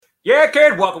Yeah,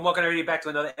 kid. Welcome everybody back to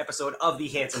another episode of the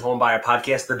Handsome Homebuyer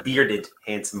Podcast, the bearded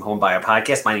Handsome Homebuyer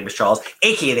Podcast. My name is Charles,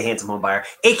 aka the Handsome Homebuyer,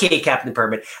 aka Captain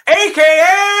Permit,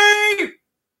 aka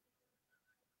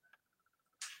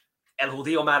El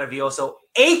Judío Maravilloso,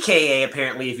 aka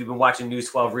apparently, if you've been watching News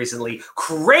 12 recently,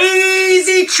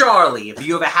 Crazy Charlie. If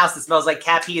you have a house that smells like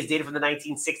cat pee, is dated from the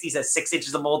 1960s, has 6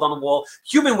 inches of mold on the wall,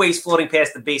 human waste floating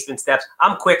past the basement steps.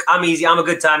 I'm quick, I'm easy, I'm a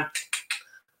good time.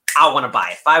 I want to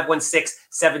buy it.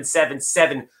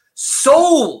 516-777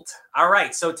 sold. All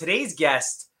right. So today's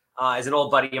guest is an old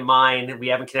buddy of mine. We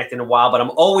haven't connected in a while, but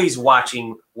I'm always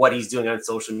watching what he's doing on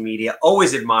social media,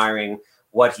 always admiring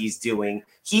what he's doing.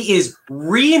 He is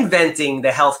reinventing the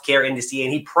healthcare industry,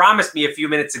 and he promised me a few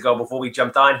minutes ago before we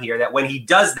jumped on here that when he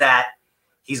does that,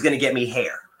 he's going to get me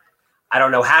hair. I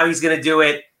don't know how he's going to do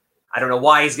it. I don't know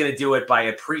why he's going to do it, but I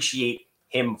appreciate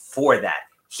him for that.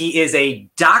 He is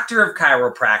a doctor of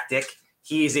chiropractic.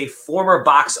 He is a former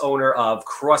box owner of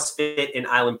CrossFit in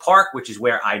Island Park, which is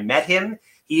where I met him.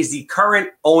 He is the current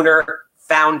owner,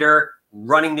 founder,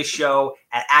 running the show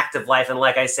at Active Life. And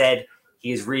like I said,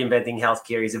 he is reinventing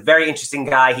healthcare. He's a very interesting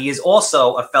guy. He is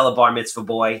also a fellow bar mitzvah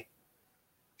boy,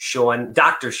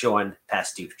 Dr. Sean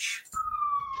Pastuch.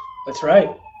 That's right.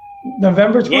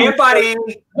 November 23rd, yeah, buddy.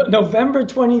 November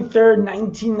 23rd,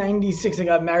 1996. I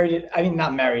got married.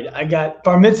 Not married. I got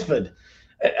bar mitzvahed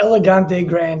at Elegante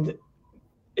Grand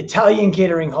Italian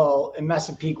Catering Hall in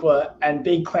Massapequa, and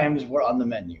baked clams were on the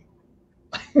menu.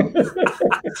 I really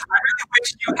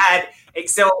wish you had.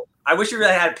 So I wish you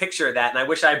really had a picture of that, and I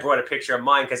wish I brought a picture of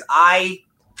mine because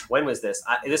when was this?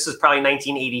 This was probably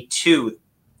 1982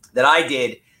 that I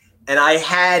did, and I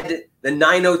had the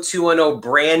 90210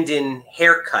 Brandon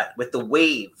haircut with the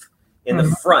wave in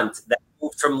the front that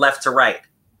moved from left to right.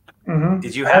 Mm-hmm.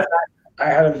 Did you have that? I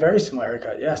had a very similar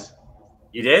haircut, yes.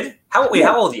 You did? How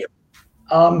old are you?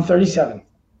 37.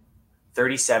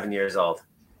 37 years old.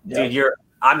 Yeah. Dude,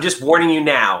 I'm just warning you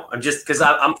now. Because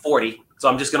I'm 40, so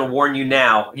I'm just going to warn you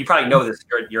now. You probably know this.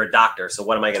 You're a doctor, so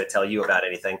what am I going to tell you about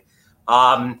anything?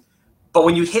 But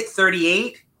when you hit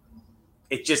 38,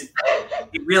 it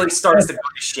really starts to go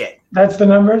to shit. That's the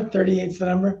number? 38's the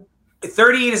number?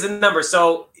 38 is the number.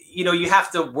 So, you have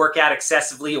to work out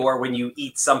excessively, or when you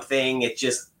eat something, it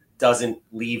just doesn't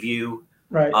leave you.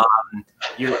 Right.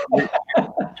 You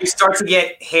start to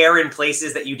get hair in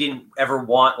places that you didn't ever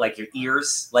want, like your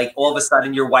ears. Like all of a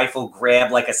sudden your wife will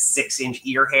grab like a 6-inch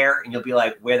ear hair and you'll be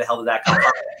like, where the hell did that come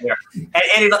from?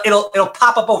 And it'll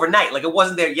pop up overnight. Like it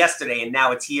wasn't there yesterday and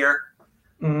now it's here.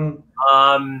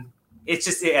 Mm-hmm.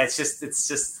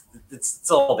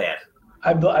 It's all bad.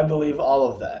 I believe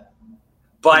all of that.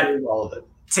 But all of it.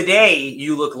 Today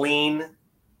you look lean.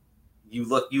 You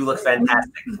look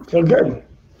fantastic. Feel good.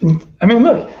 I mean,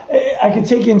 look, I could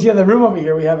take you into the other room over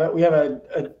here. We have an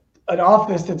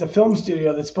office that's a film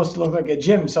studio that's supposed to look like a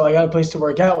gym. So I got a place to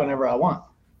work out whenever I want.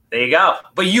 There you go.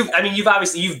 But you've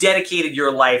dedicated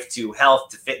your life to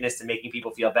health, to fitness, to making people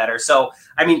feel better. So,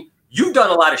 you've done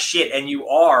a lot of shit and you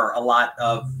are a lot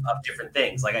of different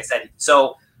things, like I said.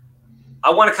 So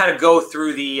I want to kind of go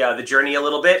through the journey a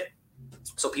little bit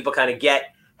so people kind of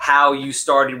get how you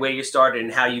started, where you started,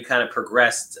 and how you kind of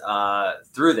progressed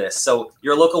through this. So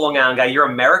you're a local Long Island guy. You're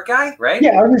a Merrick guy, right?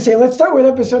 Yeah, I was going to say, let's start with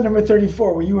episode number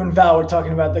 34, where you and Val were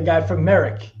talking about the guy from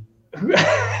Merrick.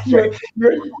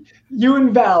 You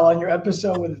and Val on your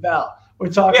episode with Val. We're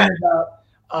talking about,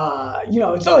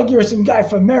 it's not like you're some guy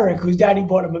from Merrick whose daddy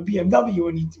bought him a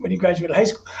BMW when he graduated high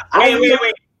school.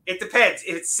 Wait. It depends.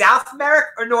 If it's South Merrick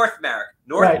or North Merrick.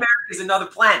 Merrick is another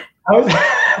planet.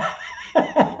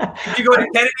 Did you go to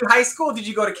Kennedy High School? Or did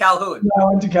you go to Calhoun? No, I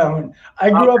went to Calhoun. I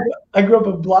grew up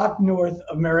a block north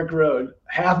of Merrick Road.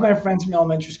 Half my friends from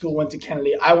elementary school went to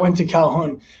Kennedy. I went to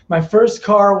Calhoun. My first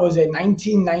car was a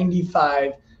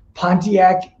 1995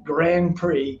 Pontiac Grand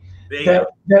Prix. That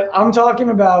I'm talking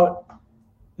about.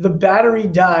 The battery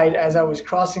died as I was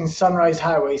crossing Sunrise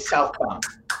Highway southbound,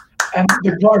 and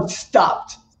the car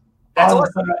stopped on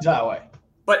Sunrise Highway.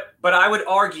 But I would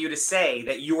argue to say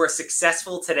that you are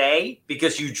successful today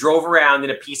because you drove around in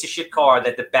a piece of shit car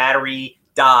that the battery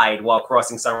died while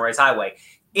crossing Sunrise Highway.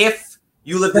 If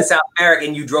you lived in South America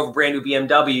and you drove a brand new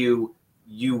BMW,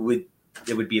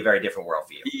 it would be a very different world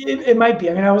for you. It might be.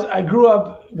 I grew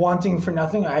up wanting for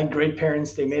nothing. I had great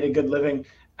parents. They made a good living,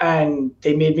 and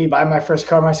they made me buy my first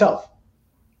car myself.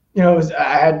 I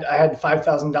had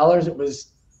 $5,000. It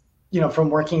was, from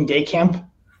working day camp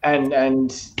and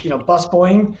bus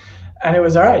boying, and it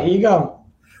was all right. Here you go.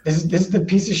 This is the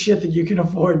piece of shit that you can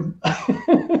afford.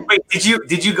 Wait,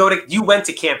 you went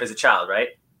to camp as a child, right?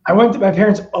 My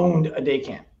parents owned a day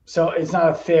camp, so it's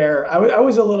not a fair. I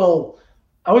was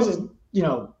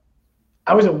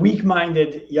I was a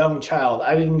weak-minded young child.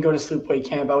 I didn't go to sleepaway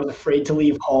camp. I was afraid to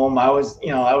leave home. I was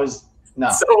no.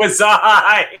 So was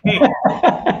I. I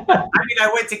mean,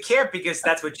 I went to camp because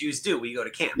that's what Jews do. We go to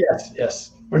camp.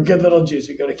 Yes. We're good little Jews.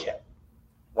 We go to camp.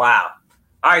 Wow.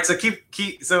 All right, so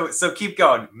keep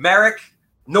going. Merrick,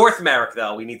 North Merrick,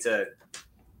 though. We need to.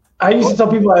 I used to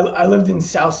tell people I lived in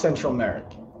South Central Merrick.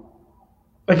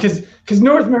 Because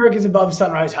North Merrick is above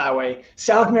Sunrise Highway.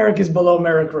 South Merrick is below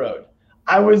Merrick Road.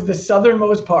 I was the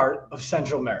southernmost part of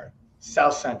Central Merrick,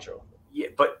 South Central. Yeah,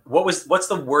 but what's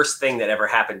the worst thing that ever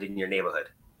happened in your neighborhood?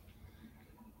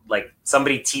 Like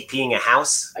somebody TPing a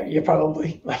house? Yeah,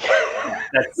 probably. Like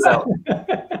that's so.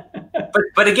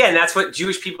 But again, that's what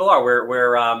Jewish people are.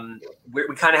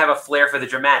 We kind of have a flair for the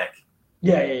dramatic.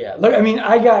 Yeah. Look, I mean,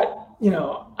 I got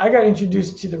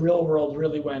introduced to the real world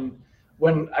really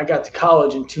when I got to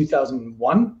college in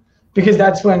 2001, because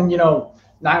that's when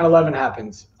 9/11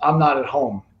 happens. I'm not at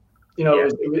home.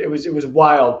 It was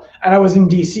wild, and I was in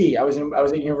DC. I was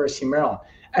at University of Maryland,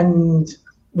 and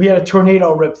we had a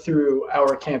tornado rip through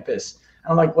our campus.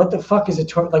 I'm like, what the fuck is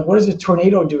what is a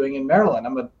tornado doing in Maryland?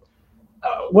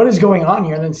 What is going on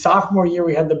here? And then sophomore year,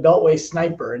 we had the Beltway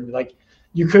sniper, and like,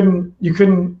 you couldn't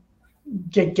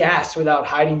get gas without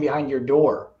hiding behind your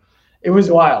door. It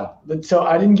was wild. But so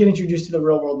I didn't get introduced to the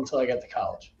real world until I got to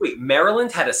college. Wait,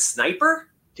 Maryland had a sniper?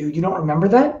 Dude, you don't remember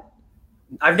that?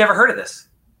 I've never heard of this.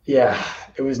 Yeah,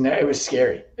 it was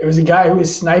scary. It was a guy who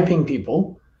was sniping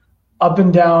people up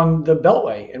and down the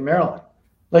Beltway in Maryland,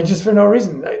 like just for no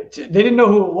reason. They didn't know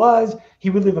who it was. He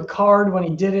would leave a card when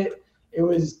he did it. It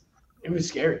was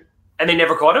scary. And they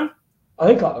never caught him? Oh,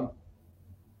 they caught him.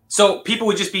 So he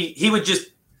would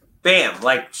just bam,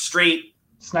 like straight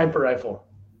sniper rifle.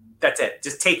 That's it.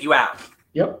 Just take you out.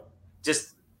 Yep.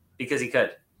 Just because he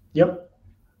could. Yep.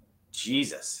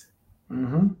 Jesus.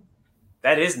 Mm-hmm.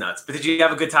 That is nuts. But did you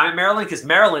have a good time in Maryland? Because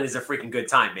Maryland is a freaking good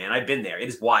time, man. I've been there. It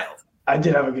is wild. I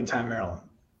did have a good time in Maryland.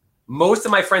 Most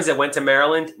of my friends that went to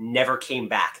Maryland never came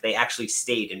back. They actually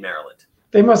stayed in Maryland.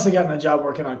 They must have gotten a job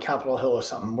working on Capitol Hill or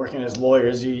something, working as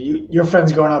lawyers. Your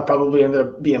friends growing up probably ended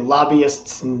up being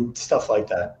lobbyists and stuff like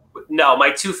that. No,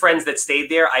 my two friends that stayed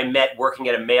there, I met working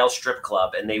at a male strip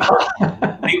club, and they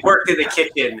worked in the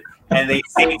kitchen, and they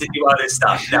stayed to do other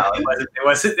stuff. No,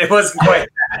 it wasn't quite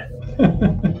that.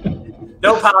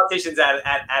 No politicians out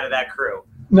of that crew.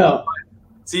 No.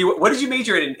 So what did you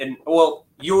major in? Well,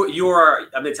 you're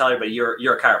I'm gonna tell everybody you're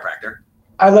a chiropractor.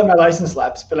 I let my license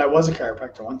lapse, but I was a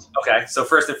chiropractor once. Okay, so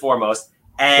first and foremost,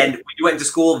 and when you went into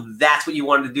school, that's what you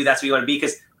wanted to do. That's what you wanted to be.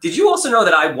 Because did you also know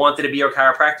that I wanted to be a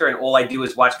chiropractor, and all I do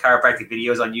is watch chiropractic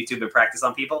videos on YouTube and practice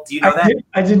on people? Do you know that?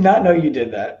 I did not know you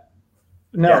did that.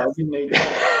 No, yeah. I didn't know you did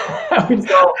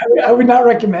that. I would not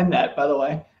recommend that, by the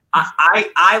way.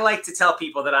 I like to tell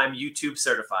people that I'm YouTube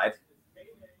certified,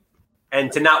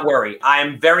 and to not worry.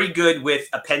 I'm very good with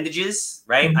appendages,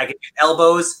 right? Mm-hmm. I can do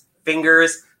elbows,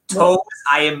 fingers, toes.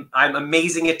 I'm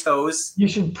amazing at toes. You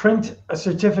should print a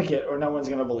certificate, or no one's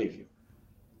going to believe you.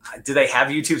 Do they have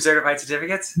YouTube certified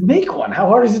certificates? Make one. How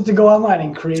hard is it to go online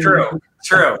and create?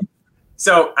 True.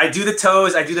 So I do the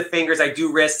toes, I do the fingers, I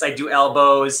do wrists, I do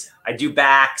elbows, I do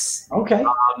backs. Okay.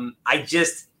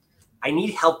 I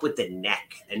need help with the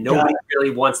neck, and nobody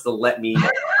really wants to let me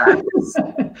practice.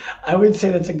 I would say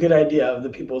that's a good idea of the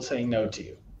people saying no to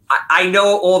you. I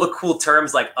know all the cool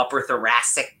terms like upper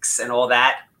thoracics and all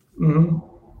that. Mm-hmm.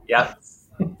 Yep.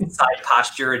 Side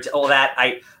posture, all that.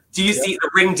 Do you see the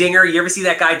ring dinger? You ever see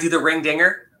that guy do the ring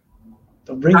dinger?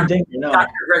 The ring dinger, no.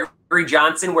 Dr. Gregory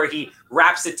Johnson, where he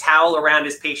wraps a towel around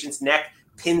his patient's neck,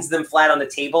 pins them flat on the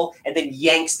table, and then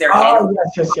yanks their head. Oh,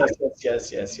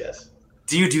 yes.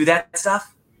 Do you do that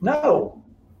stuff? No.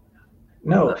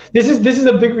 This is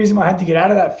a big reason why I had to get out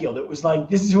of that field. It was like,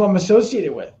 this is who I'm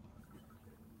associated with.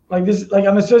 I'm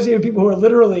associated with people who are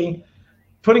literally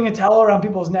putting a towel around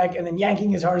people's neck and then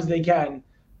yanking as hard as they can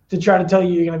to try to tell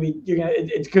you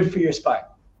it's good for your spine.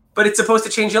 But it's supposed to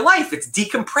change your life. It's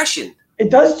decompression. It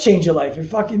does change your life. It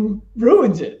fucking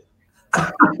ruins it.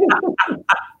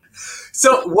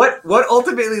 So what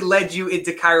ultimately led you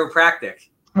into chiropractic?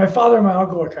 My father and my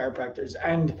uncle were chiropractors,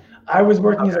 and I was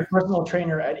working as a personal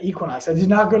trainer at Equinox. I did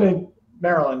not go to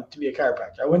Maryland to be a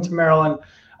chiropractor. I went to Maryland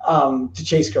to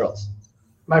chase girls.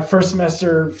 My first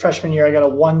semester, freshman year, I got a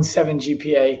 1.7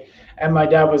 GPA, and my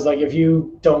dad was like, if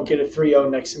you don't get a 3.0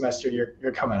 next semester,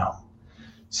 you're coming home.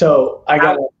 So I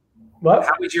got what?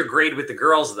 How was your grade with the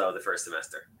girls, though, the first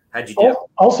semester? How'd you do?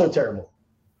 Also terrible.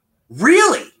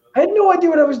 Really? I had no idea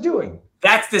what I was doing.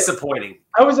 That's disappointing.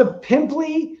 I was a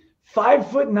pimply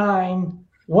 5'9",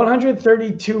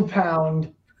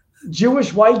 132-pound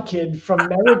Jewish white kid from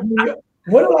Merrick, New York.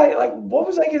 What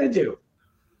was I going to do?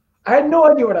 I had no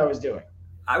idea what I was doing.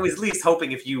 I was at least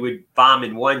hoping if you would bomb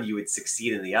in one, you would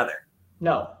succeed in the other.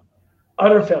 No,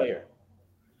 utter failure.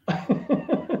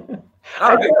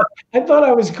 All right. I thought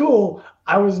I was cool.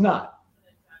 I was not.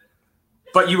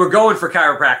 But you were going for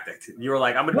chiropractic. You were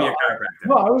like, I'm going to be a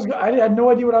chiropractor. No, I had no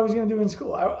idea what I was going to do in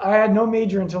school. I had no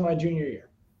major until my junior year.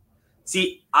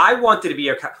 See, I wanted to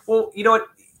be well, you know what?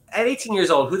 At 18 years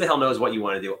old, who the hell knows what you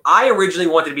want to do? I originally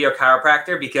wanted to be a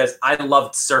chiropractor because I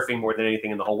loved surfing more than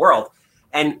anything in the whole world.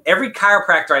 And every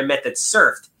chiropractor I met that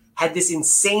surfed had this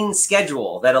insane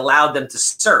schedule that allowed them to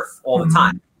surf all the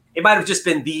time. It might have just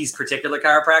been these particular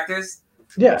chiropractors.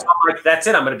 Yeah. So I'm like, that's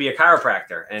it. I'm going to be a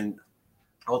chiropractor. And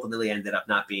ultimately ended up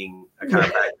not being a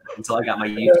chiropractor until I got my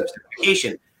YouTube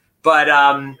certification. But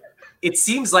it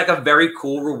seems like a very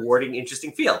cool, rewarding,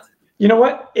 interesting field. You know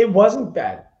what? It wasn't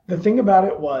bad. The thing about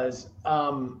it was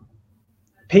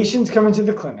patients come into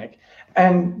the clinic,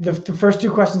 and the first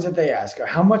two questions that they ask are,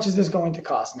 how much is this going to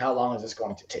cost and how long is this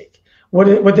going to take?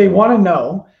 What they want to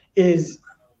know is,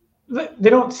 they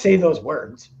don't say those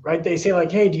words, right? They say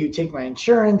like, hey, do you take my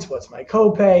insurance? What's my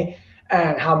copay?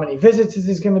 And how many visits is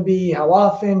this going to be? How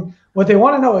often? What they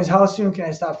want to know is, how soon can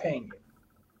I stop paying you?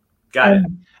 Got it.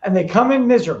 And they come in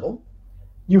miserable.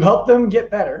 You help them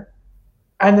get better.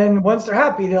 And then once they're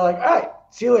happy, they're like, all right,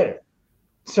 see you later.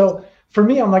 So for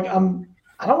me, I'm like, I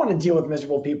don't want to deal with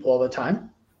miserable people all the time.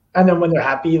 And then when they're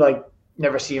happy, like,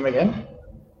 never see them again.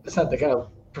 That's not the kind of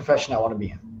profession I want to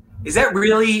be in. Is that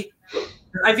really?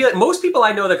 I feel like most people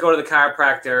I know that go to the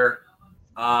chiropractor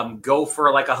go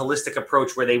for like a holistic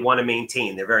approach where they want to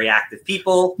maintain. They're very active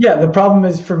people. Yeah, the problem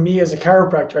is, for me as a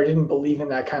chiropractor, I didn't believe in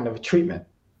that kind of treatment.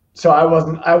 So I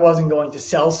wasn't going to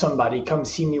sell somebody, come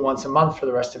see me once a month for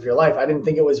the rest of your life. I didn't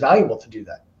think it was valuable to do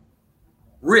that.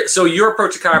 So your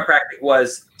approach to chiropractic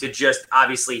was to just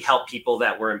obviously help people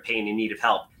that were in pain and need of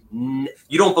help.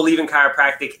 You don't believe in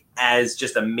chiropractic as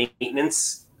just a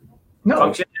maintenance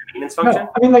function?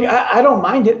 No. I mean, like, I don't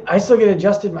mind it. I still get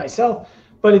adjusted myself,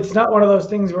 but it's not one of those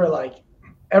things where like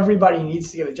everybody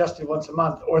needs to get adjusted once a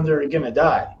month or they're going to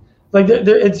die. Like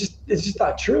it's just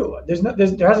not true. There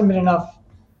hasn't been enough.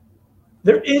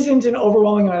 There isn't an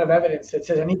overwhelming amount of evidence that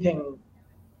says anything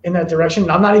in that direction.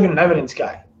 I'm not even an evidence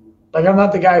guy. Like, I'm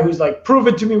not the guy who's like, prove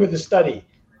it to me with a study.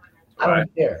 I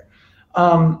don't care.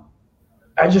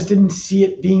 I just didn't see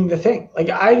it being the thing. Like,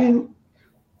 I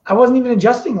wasn't even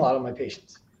adjusting a lot of my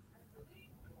patients.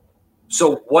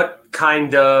 So what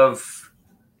kind of,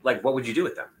 like, what would you do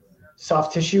with them?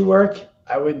 Soft tissue work.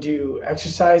 I would do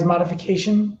exercise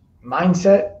modification,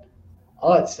 mindset,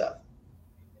 all that stuff.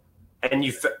 And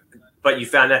but you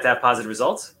found that to have positive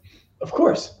results? Of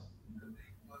course.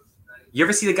 You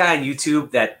ever see the guy on YouTube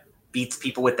that beats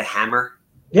people with the hammer?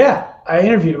 Yeah, I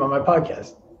interviewed him on my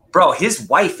podcast. Bro, his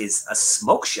wife is a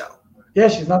smoke show. Yeah,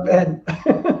 she's not bad.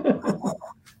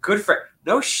 Good for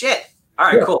no shit. All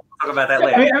right, cool. We'll talk about that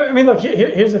later. I mean, look,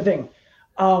 here's the thing.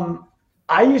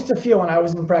 I used to feel when I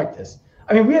was in practice.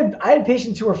 I mean, I had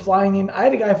patients who were flying in. I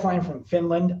had a guy flying from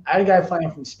Finland. I had a guy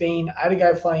flying from Spain. I had a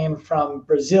guy flying in from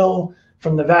Brazil,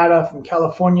 from Nevada, from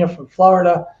California, from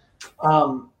Florida,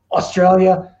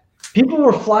 Australia. People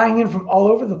were flying in from all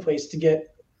over the place to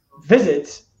get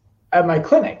visits at my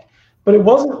clinic, but it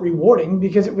wasn't rewarding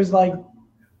because it was like,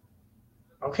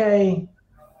 okay,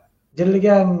 did it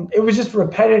again. It was just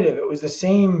repetitive. It was the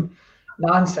same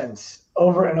nonsense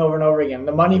over and over and over again.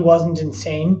 The money wasn't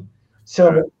insane.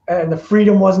 So, and the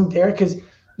freedom wasn't there because,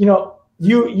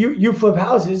 you flip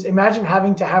houses. Imagine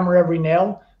having to hammer every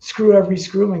nail, screw every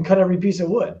screw, and cut every piece of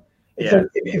wood. It's like,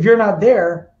 if you're not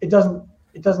there, it doesn't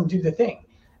do the thing.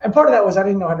 And part of that was I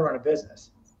didn't know how to run a business.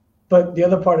 But the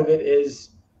other part of it is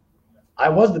I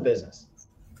was the business.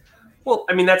 Well,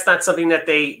 I mean, that's not something that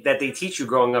they teach you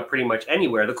growing up pretty much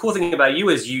anywhere. The cool thing about you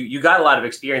is you got a lot of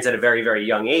experience at a very, very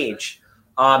young age.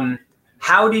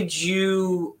 How did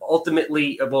you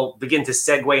ultimately begin to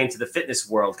segue into the fitness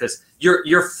world? Because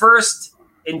your first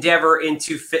endeavor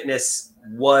into fitness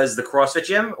was the CrossFit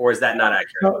gym, or is that not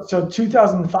accurate? So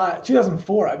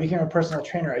 2004, I became a personal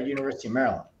trainer at University of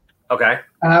Maryland. Okay.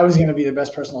 And I was going to be the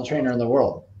best personal trainer in the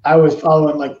world. I was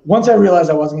following, once I realized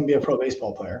I wasn't going to be a pro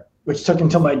baseball player, which took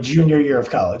until my junior year of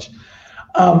college,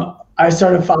 I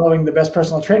started following the best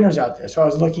personal trainers out there. So I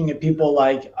was looking at people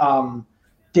like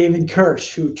David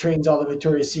Kirsch, who trains all the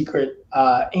Victoria's Secret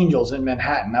angels in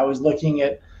Manhattan. I was looking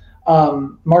at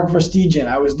Mark Verstegen.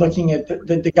 I was looking at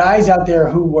the guys out there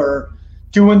who were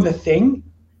doing the thing.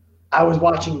 I was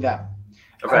watching them.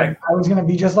 Okay. I was going to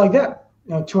be just like them.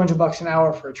 $200 an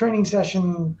hour for a training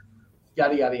session,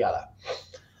 yada, yada, yada.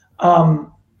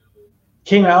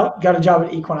 Came out, got a job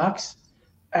at Equinox.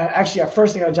 Actually, at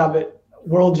first I got a job at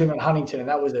World Gym in Huntington, and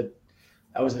that was a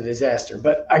That was a disaster.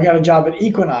 But I got a job at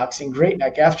Equinox in Great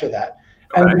Neck after that,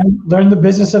 and then learned the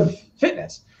business of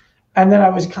fitness. And then I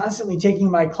was constantly taking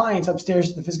my clients upstairs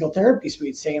to the physical therapy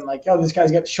suite saying like, yo, this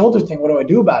guy's got a shoulder thing. What do I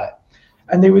do about it?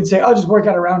 And they would say, oh, just work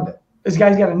out around it. This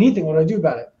guy's got a knee thing. What do I do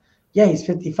about it? Yeah, he's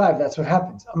 55. That's what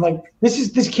happens. I'm like,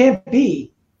 this can't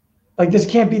be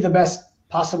the best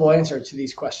possible answer to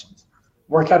these questions.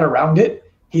 Work out around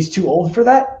it. He's too old for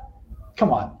that.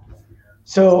 Come on.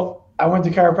 So I went to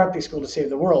chiropractic school to save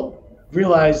the world,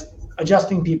 realized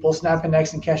adjusting people, snapping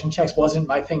necks and cashing checks wasn't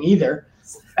my thing either,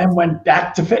 and went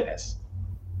back to fitness.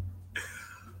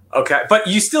 Okay, but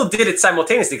you still did it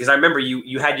simultaneously because I remember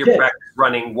you had your practice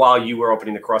running while you were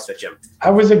opening the CrossFit gym. I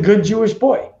was a good Jewish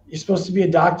boy. You're supposed to be a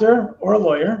doctor or a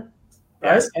lawyer,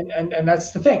 right? Yes. And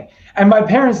that's the thing. And my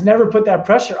parents never put that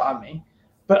pressure on me,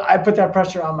 but I put that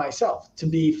pressure on myself to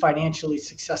be financially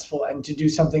successful and to do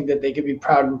something that they could be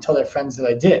proud and tell their friends that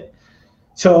I did.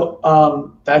 So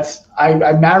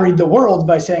I married the world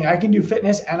by saying I can do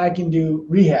fitness and I can do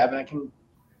rehab and I can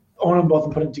own them both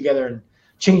and put them together and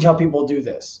change how people do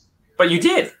this. But you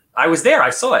did. I was there. I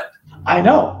saw it. I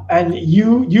know. And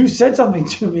you said something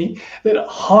to me that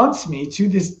haunts me to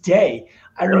this day.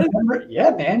 I remember,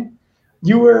 yeah, man.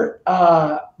 We were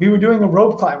doing a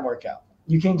rope climb workout.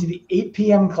 You came to the 8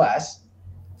 p.m. class.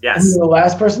 Yes. And you were the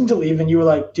last person to leave. And you were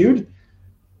like, dude,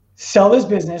 sell this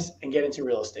business and get into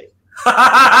real estate.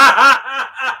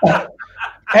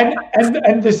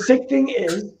 and the sick thing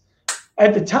is,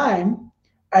 at the time,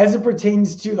 as it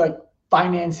pertains to like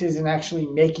finances and actually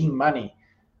making money,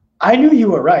 I knew you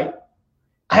were right.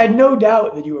 I had no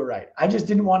doubt that you were right. I just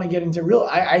didn't want to get into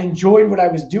I enjoyed what I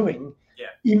was doing,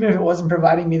 even if it wasn't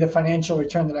providing me the financial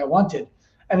return that I wanted.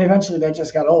 And eventually that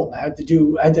just got old. I had to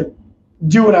do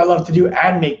what I love to do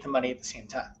and make the money at the same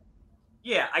time.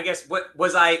 Yeah, I guess what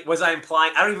was I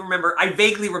implying? I don't even remember. I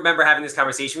vaguely remember having this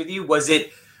conversation with you. Was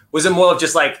it more of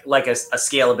just like a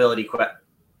scalability issue?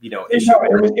 No,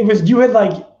 it was you had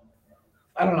like,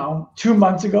 I don't know, 2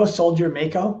 months ago sold your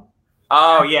Mako.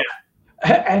 Oh yeah.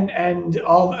 And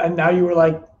now you were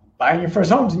like buying your first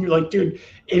homes and you're like, dude,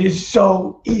 it is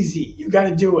so easy. You got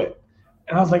to do it.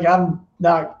 And I was like, I'm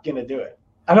not going to do it.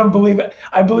 I don't believe it.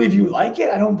 I believe you like it.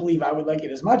 I don't believe I would like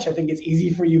it as much. I think it's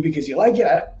easy for you because you like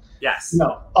it. Yes.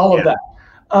 No, all of that.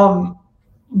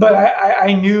 But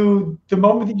I knew the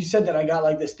moment that you said that, I got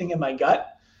like this thing in my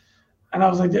gut and I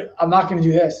was like, I'm not going to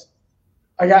do this.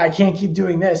 I can't keep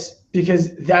doing this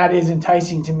because that is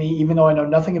enticing to me, even though I know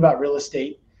nothing about real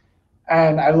estate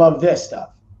and I love this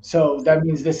stuff. So that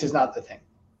means this is not the thing.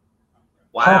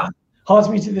 Wow. Haunts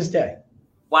me to this day.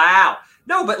 Wow.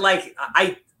 No, but like,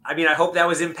 I mean, I hope that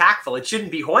was impactful. It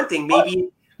shouldn't be haunting. Maybe.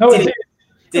 No,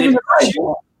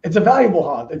 it's a valuable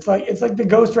haunt. It's like the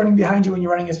ghost running behind you when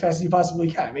you're running as fast as you possibly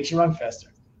can. It makes you run faster.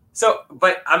 So,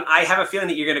 but I have a feeling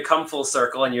that you're going to come full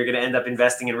circle and you're going to end up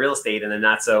investing in real estate in a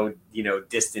not so,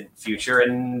 distant future.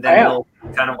 And then it'll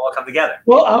kind of all come together.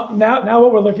 Well, now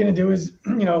what we're looking to do is,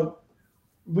 to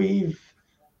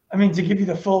give you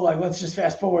the full, let's just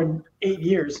fast forward 8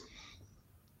 years.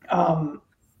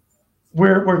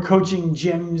 We're coaching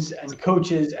gyms and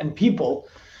coaches and people.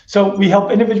 So we help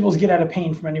individuals get out of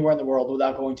pain from anywhere in the world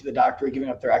without going to the doctor or giving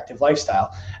up their active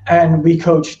lifestyle. And we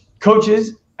coach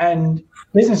coaches and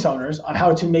business owners on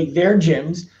how to make their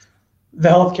gyms the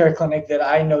healthcare clinic that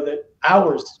I know that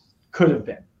ours could have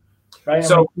been. Right.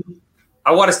 So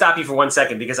I want to stop you for 1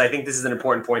 second because I think this is an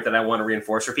important point that I want to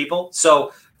reinforce for people.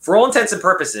 So for all intents and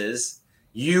purposes,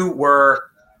 you were,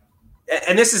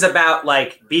 and this is about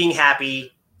like being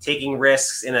happy, taking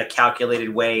risks in a calculated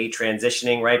way,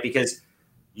 transitioning, right? Because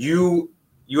you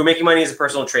were making money as a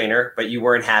personal trainer, but you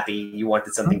weren't happy. You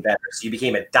wanted something better. So you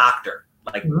became a doctor.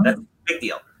 Like that's a big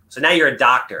deal. So now you're a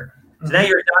doctor. So now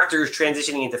you're a doctor who's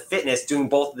transitioning into fitness, doing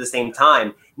both at the same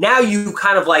time. Now you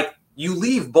kind of like, you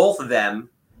leave both of them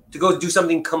to go do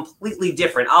something completely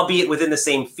different, albeit within the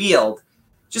same field.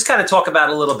 Just kind of talk about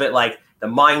a little bit like the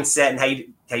mindset and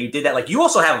how you did that. Like you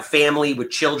also have a family with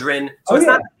children. So it's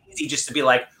not easy just to be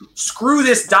like, screw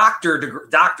this doctorate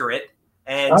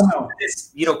and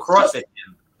this, CrossFit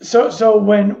gym. So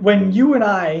when you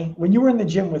were in the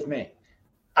gym with me,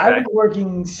 I would be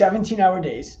working 17-hour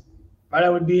days, right? I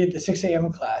would be at the 6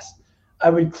 a.m. class. I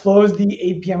would close the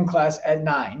 8 p.m. class at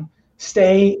 9,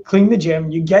 clean the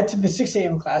gym. You get to the 6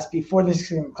 a.m. class before the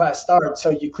 6 a.m. class starts.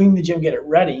 So you clean the gym, get it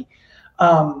ready.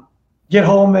 Get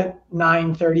home at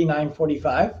 9:30,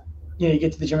 9:45. You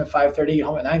get to the gym at 5:30, get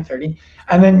home at 9:30.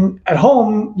 And then at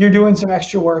home, you're doing some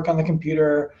extra work on the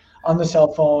computer, on the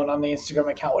cell phone, on the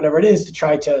Instagram account, whatever it is, to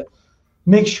try to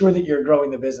make sure that you're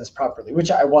growing the business properly,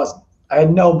 which I wasn't. I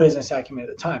had no business acumen at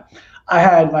the time. I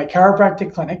had my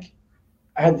chiropractic clinic.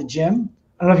 I had the gym.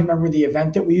 I don't know if you remember the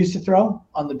event that we used to throw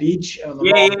on the beach. And on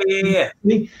the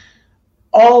Yeah.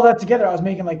 All that together, I was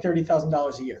making like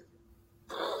 $30,000 a year.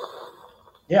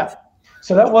 Yeah.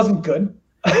 So that wasn't good.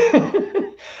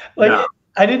 No.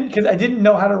 I didn't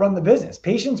know how to run the business.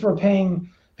 Patients were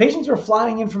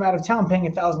flying in from out of town paying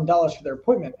 $1,000 for their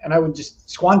appointment, and I would just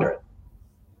squander it.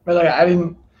 But like I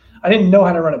didn't know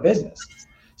how to run a business.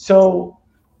 So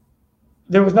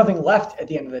there was nothing left at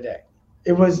the end of the day.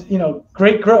 It was,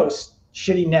 great gross,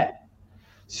 shitty net.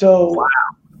 So,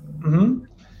 wow.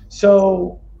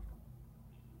 So,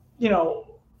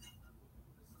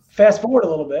 fast forward a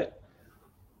little bit.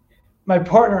 My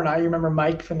partner and I, you remember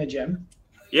Mike from the gym?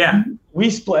 Yeah. We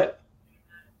split,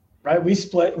 right? We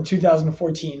split in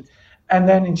 2014. And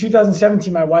then in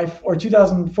 2014, my wife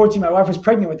was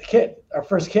pregnant with the kid, our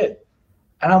first kid.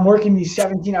 And I'm working these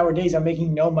 17-hour days. I'm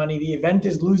making no money. The event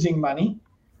is losing money.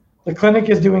 The clinic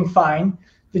is doing fine.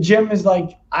 The gym is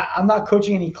like, I'm not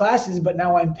coaching any classes, but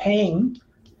now I'm paying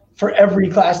for every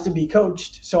class to be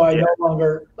coached. So I no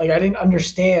longer, I didn't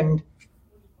understand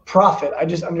profit. I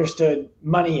just understood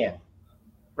money in,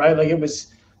 right? Like I was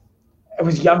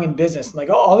young in business. I'm like,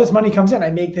 all this money comes in.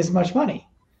 I make this much money.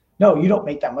 No, you don't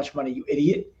make that much money, you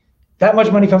idiot. That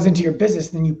much money comes into your business,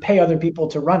 then you pay other people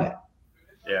to run it.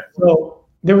 Yeah. So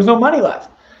there was no money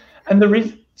left. And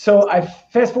so I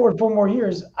fast forward 4 more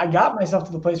years, I got myself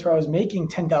to the place where I was making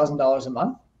 $10,000 a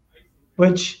month,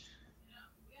 which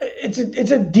it's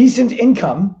a decent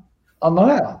income on Long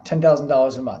Island,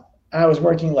 $10,000 a month. And I was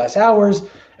working less hours.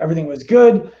 Everything was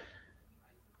good.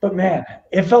 But man,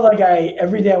 it felt like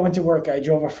every day I went to work, I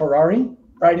drove a Ferrari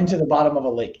right into the bottom of a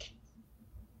lake.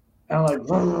 And I'm like,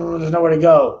 there's nowhere to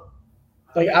go.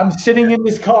 Like I'm sitting in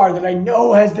this car that I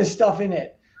know has this stuff in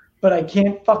it, but I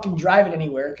can't fucking drive it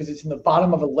anywhere because it's in the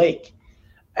bottom of a lake.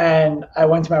 And I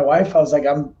went to my wife. I was like,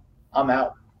 I'm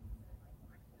out.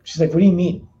 She's like, what do you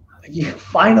mean? Like you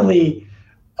finally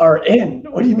are in.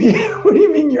 What do you mean? What do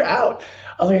you mean you're out?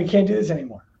 I was like, I can't do this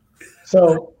anymore.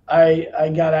 So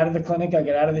I got out of the clinic. I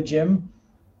got out of the gym,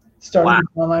 started an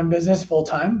online business full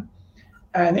time.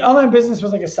 And the online business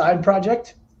was like a side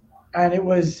project. And it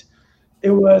was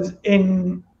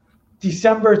in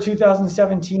December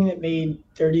 2017, it made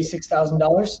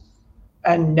 $36,000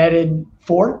 and netted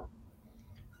 $4,000.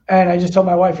 And I just told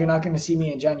my wife, you're not going to see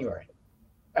me in January.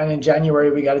 And in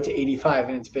January, we got it to 85,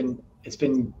 and it's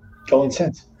been going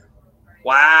since.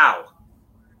 Wow.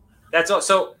 That's all.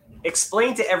 So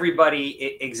explain to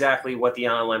everybody exactly what the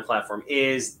online platform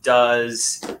is, how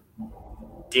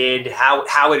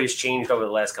it has changed over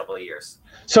the last couple of years.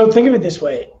 So think of it this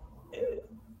way.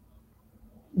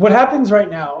 What happens right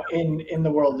now in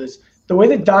the world is the way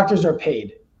that doctors are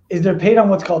paid is they're paid on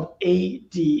what's called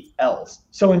ADLs.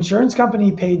 So insurance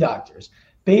company pay doctors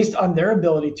based on their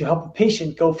ability to help a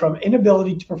patient go from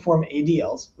inability to perform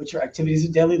ADLs, which are activities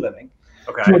of daily living,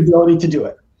 to ability to do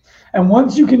it. And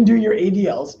once you can do your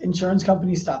ADLs, insurance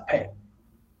companies stop paying.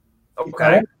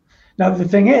 Okay. Now the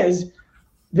thing is,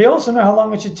 they also know how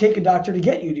long it should take a doctor to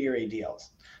get you to your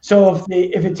ADLs. So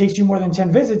if it takes you more than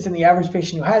 10 visits and the average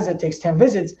patient who has it takes 10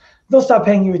 visits, they'll stop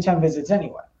paying you at 10 visits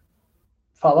anyway.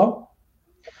 Follow?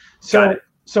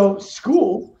 So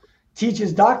school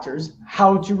teaches doctors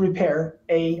how to repair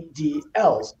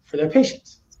ADLs for their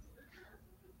patients.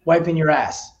 Wiping your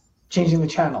ass, changing the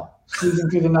channel,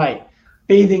 sleeping through the night,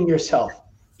 bathing yourself,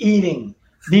 eating.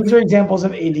 These are examples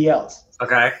of ADLs.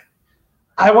 Okay.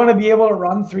 I want to be able to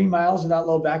run 3 miles without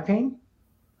low back pain.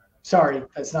 Sorry,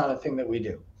 that's not a thing that we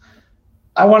do.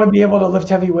 I want to be able to lift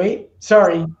heavy weight.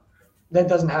 Sorry, that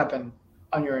doesn't happen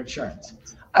on your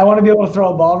insurance. I want to be able to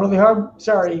throw a ball really hard.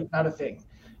 Sorry, not a thing.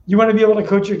 You want to be able to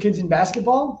coach your kids in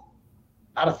basketball?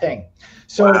 Not a thing.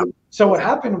 So what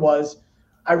happened was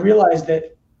I realized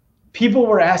that people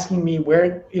were asking me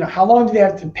how long do they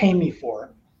have to pay me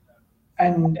for?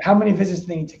 And how many visits do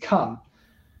they need to come?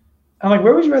 I'm like,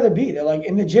 where would you rather be? They're like,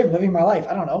 in the gym, living my life.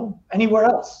 I don't know, anywhere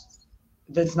else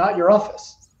that's not your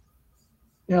office.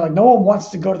 Like no one wants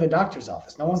to go to the doctor's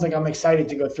office. No one's like, I'm excited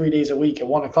to go 3 days a week at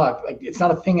 1 o'clock. Like it's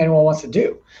not a thing anyone wants to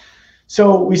do.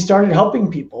 So we started helping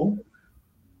people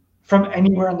from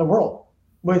anywhere in the world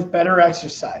with better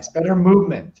exercise, better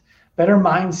movement, better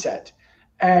mindset.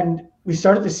 And we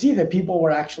started to see that people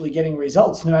were actually getting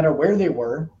results no matter where they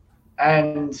were.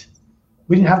 And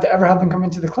we didn't have to ever have them come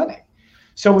into the clinic.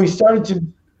 So we started to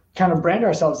kind of brand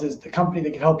ourselves as the company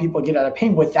that can help people get out of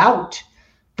pain without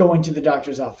going to the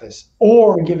doctor's office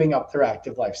or giving up their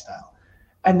active lifestyle.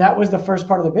 And that was the first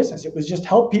part of the business. It was just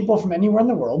help people from anywhere in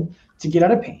the world to get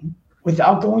out of pain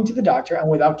without going to the doctor and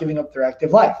without giving up their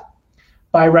active life,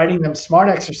 by writing them smart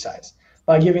exercise,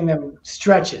 by giving them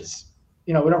stretches.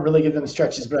 We don't really give them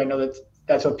stretches, but I know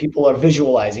That's what people are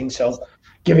visualizing. So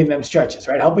giving them stretches,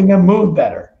 right? Helping them move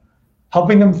better,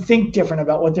 helping them think different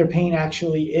about what their pain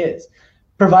actually is,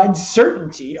 provide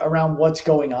certainty around what's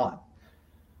going on.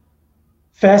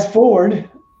 Fast forward,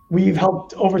 we've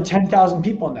helped over 10,000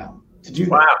 people now to do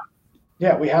that. Wow.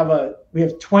 Yeah, we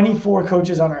have 24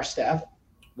 coaches on our staff.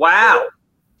 Wow.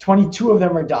 22 of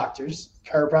them are doctors,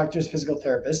 chiropractors, physical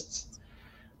therapists,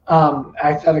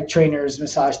 athletic trainers,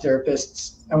 massage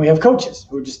therapists, and we have coaches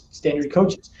who are just standard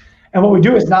coaches. And what we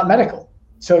do is not medical.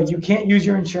 So you can't use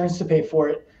your insurance to pay for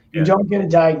it. You don't get a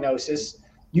diagnosis.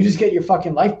 You just get your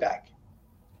fucking life back.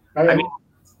 Right? I mean,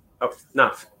 oh,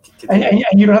 no. And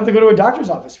you don't have to go to a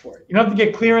doctor's office for it. You don't have to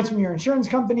get clearance from your insurance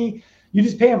company. You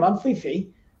just pay a monthly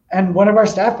fee. And one of our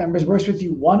staff members works with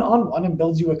you one-on-one and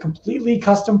builds you a completely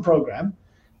custom program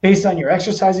based on your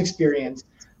exercise experience,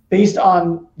 based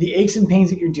on the aches and pains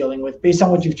that you're dealing with, based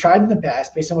on what you've tried in the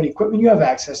past, based on what equipment you have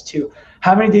access to,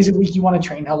 how many days a week you want to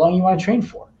train, how long you want to train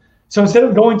for. So instead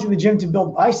of going to the gym to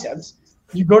build biceps,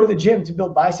 you go to the gym to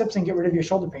build biceps and get rid of your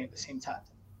shoulder pain at the same time.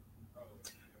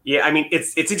 Yeah, I mean,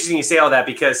 it's interesting you say all that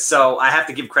because so I have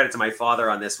to give credit to my father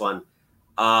on this one.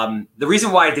 The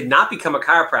reason why I did not become a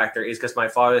chiropractor is because my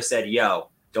father said, yo,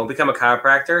 don't become a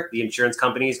chiropractor. The insurance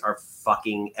companies are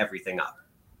fucking everything up.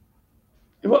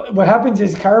 What happens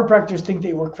is chiropractors think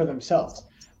they work for themselves,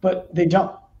 but they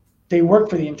don't. They work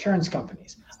for the insurance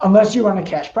companies, unless you run a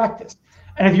cash practice.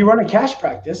 And if you run a cash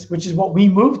practice, which is what we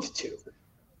moved to,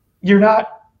 you're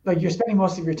not like you're spending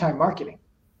most of your time marketing.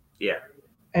 Yeah.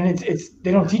 And it's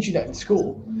they don't teach you that in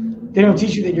school. They don't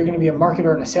teach you that you're going to be a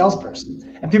marketer and a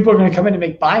salesperson. And people are going to come in and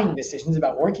make buying decisions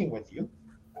about working with you.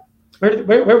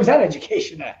 Where was that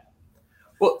education at?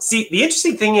 Well, see, the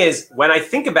interesting thing is when I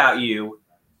think about you,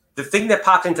 the thing that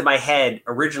popped into my head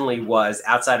originally was,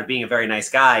 outside of being a very nice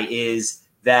guy, is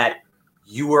that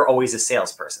you were always a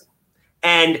salesperson.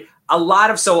 And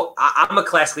so I'm a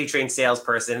classically trained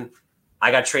salesperson.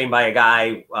 I got trained by a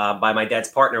guy, by my dad's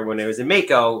partner when I was in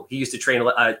Mako. He used to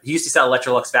sell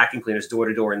Electrolux vacuum cleaners door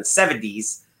to door in the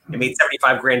 70s and made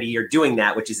 $75,000 a year doing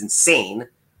that, which is insane.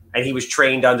 And he was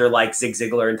trained under like Zig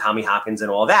Ziglar and Tommy Hopkins and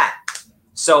all that.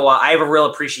 So I have a real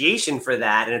appreciation for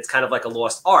that. And it's kind of like a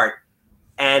lost art.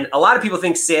 And a lot of people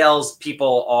think sales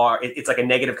people it's like a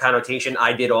negative connotation.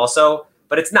 I did also,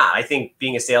 but it's not. I think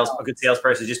being a good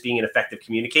salesperson is just being an effective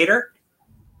communicator.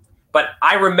 But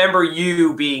I remember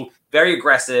you being very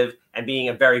aggressive and being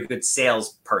a very good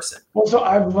salesperson. Well, so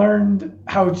I've learned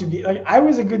how to be like, I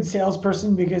was a good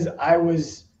salesperson because I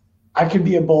could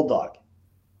be a bulldog.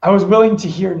 I was willing to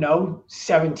hear no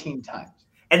 17 times.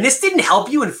 And this didn't help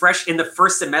you in the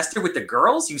first semester with the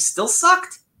girls? You still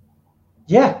sucked?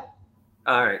 Yeah.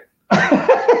 All right.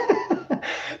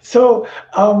 So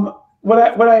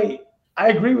I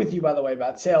agree with you, by the way,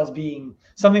 about sales being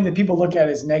something that people look at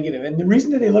as negative. And the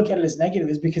reason that they look at it as negative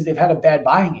is because they've had a bad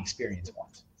buying experience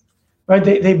once, right?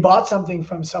 They bought something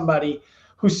from somebody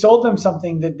who sold them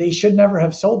something that they should never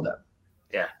have sold them.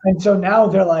 Yeah. And so now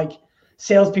they're like,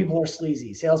 salespeople are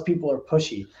sleazy. Salespeople are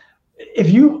pushy.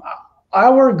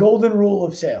 Our golden rule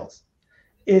of sales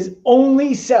is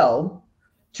only sell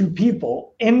to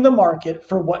people in the market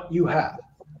for what you have,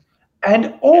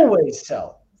 and always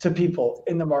sell to people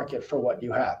in the market for what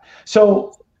you have.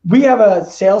 So we have a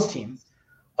sales team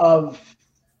of,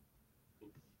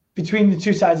 between the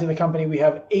two sides of the company, we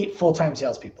have 8 full-time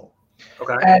salespeople.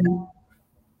 Okay. And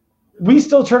we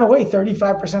still turn away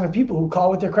 35% of people who call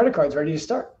with their credit cards ready to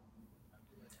start.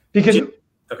 Because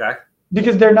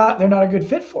they're not a good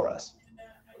fit for us.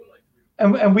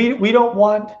 And we don't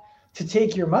want to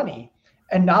take your money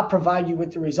and not provide you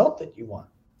with the result that you want.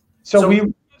 So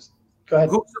go ahead.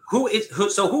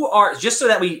 Who are, just so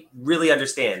that we really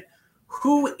understand,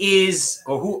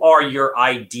 who are your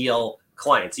ideal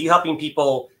clients? Are you helping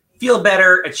people feel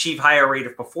better, achieve higher rate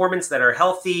of performance, that are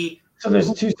healthy? So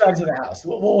there's 2 sides of the house.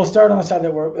 We'll start on the side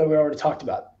that we already talked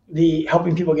about, the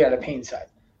helping people get out of pain side.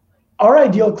 Our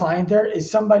ideal client there is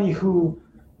somebody who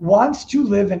wants to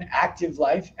live an active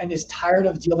life and is tired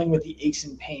of dealing with the aches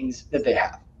and pains that they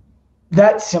have.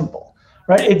 That's simple,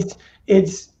 right?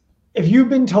 It's if you've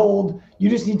been told you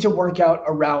just need to work out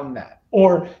around that,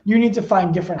 or you need to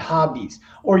find different hobbies,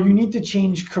 or you need to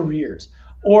change careers,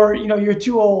 or you're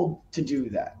too old to do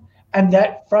that, and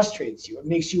that frustrates you, it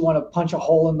makes you want to punch a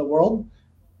hole in the world,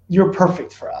 you're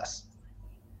perfect for us,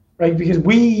 right? Because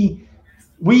we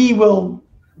will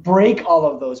break all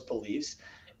of those beliefs,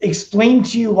 explain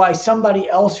to you why somebody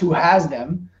else who has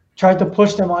them tried to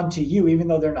push them onto you, even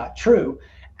though they're not true,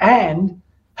 and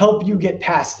help you get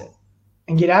past it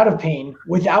and get out of pain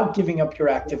without giving up your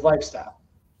active lifestyle.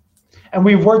 And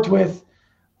we've worked with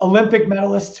Olympic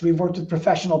medalists, we've worked with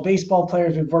professional baseball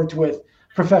players, we've worked with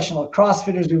professional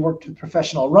CrossFitters. We worked with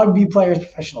professional rugby players,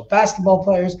 professional basketball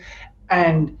players,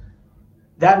 and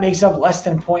that makes up less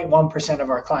than 0.1% of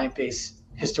our client base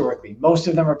historically. Most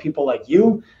of them are people like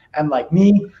you and like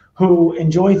me who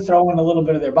enjoy throwing a little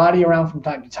bit of their body around from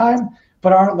time to time,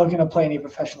 but aren't looking to play any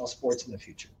professional sports in the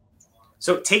future.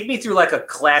 So take me through like a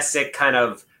classic kind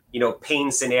of,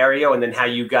 pain scenario, and then how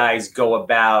you guys go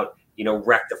about,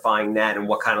 rectifying that, and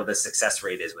what kind of the success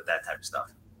rate is with that type of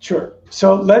stuff. Sure.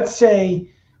 So let's say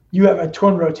you have a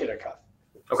torn rotator cuff.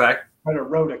 Okay. Or a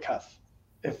rotacuff,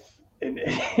 if in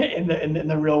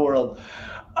the real world.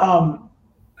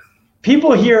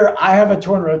 People hear I have a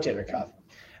torn rotator cuff,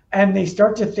 and they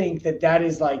start to think that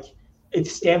is like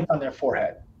it's stamped on their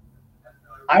forehead.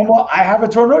 I have a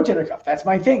torn rotator cuff. That's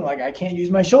my thing. Like I can't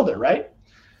use my shoulder, right?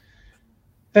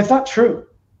 That's not true.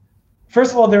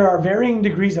 First of all, there are varying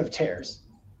degrees of tears.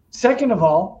 Second of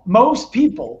all, most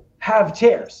people have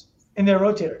tears in their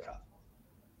rotator cuff.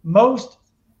 Most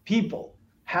people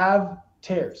have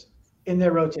tears in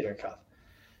their rotator cuff.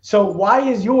 So why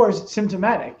is yours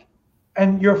symptomatic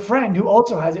and your friend who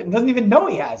also has it and doesn't even know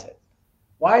he has it,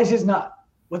 why is his not?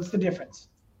 What's the difference?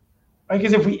 Right?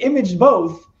 Because if we imaged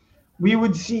both, we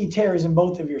would see tears in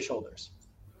both of your shoulders.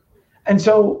 And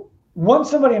so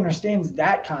once somebody understands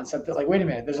that concept, that like, wait a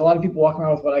minute, there's a lot of people walking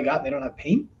around with what I got and they don't have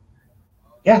pain?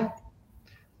 Yeah.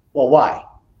 Well, why?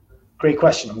 Great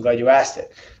question. I'm glad you asked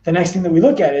it. The next thing that we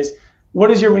look at is, what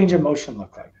does your range of motion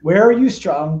look like? Where are you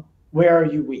strong? Where are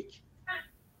you weak?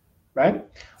 Right?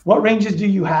 What ranges do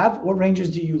you have? What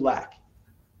ranges do you lack?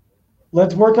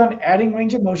 Let's work on adding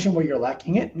range of motion where you're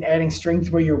lacking it and adding strength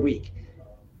where you're weak.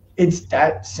 It's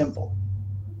that simple.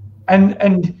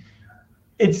 And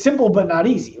it's simple but not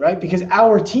easy, right? Because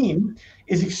our team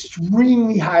is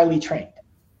extremely highly trained,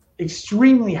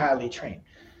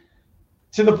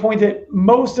 to the point that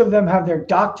most of them have their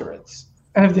doctorates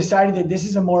and have decided that this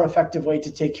is a more effective way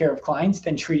to take care of clients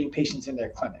than treating patients in their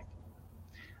clinic.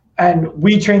 And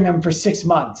we train them for 6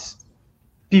 months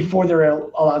before they're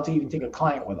allowed to even take a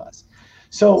client with us.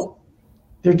 So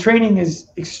their training is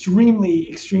extremely,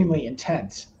 extremely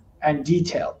intense and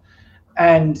detailed.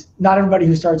 And not everybody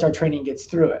who starts our training gets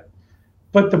through it.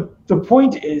 But the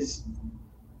point is,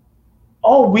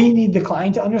 all we need the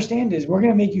client to understand is we're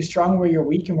going to make you strong where you're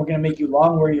weak, and we're going to make you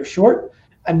long where you're short,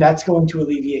 and that's going to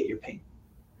alleviate your pain.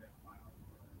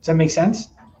 Does that make sense?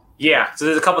 Yeah. So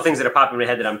there's a couple of things that are popping in my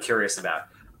head that I'm curious about.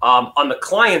 On the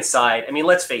client side, I mean,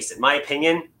 let's face it, my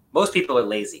opinion, most people are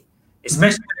lazy,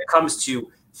 especially when it comes to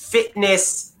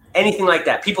fitness, anything like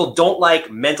that. People don't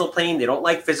like mental pain. They don't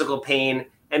like physical pain.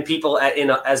 And people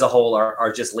as a whole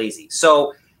are just lazy.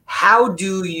 So how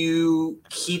do you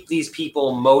keep these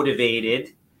people motivated,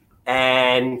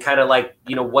 and kind of like,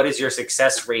 what is your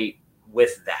success rate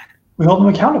with that? We hold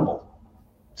them accountable.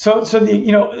 So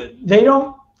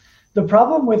the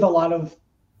problem with a lot of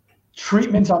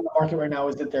treatments on the market right now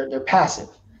is that they're passive,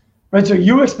 right? So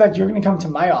you expect you're going to come to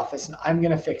my office and I'm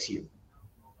going to fix you.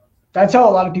 That's how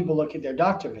a lot of people look at their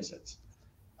doctor visits.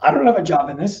 I don't have a job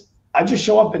in this. I just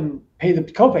show up and pay the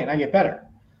copay and I get better.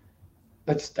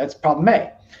 That's problem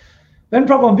A. Then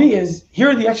problem B is, here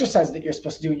are the exercises that you're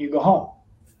supposed to do when you go home.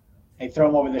 They throw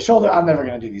them over their shoulder. I'm never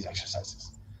going to do these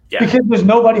exercises. Yeah. Because there's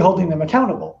nobody holding them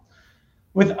accountable.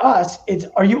 With us, it's,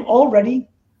 are you already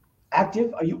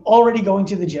active? Are you already going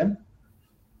to the gym?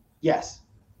 Yes.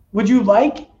 Would you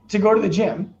like to go to the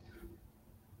gym,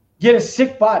 get a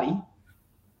sick body,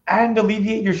 and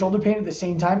alleviate your shoulder pain at the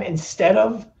same time, instead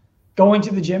of going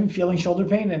to the gym, feeling shoulder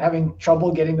pain and having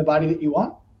trouble getting the body that you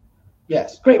want?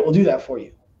 Yes. Great. We'll do that for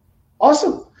you.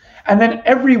 Awesome. And then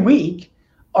every week,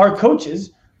 our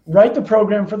coaches write the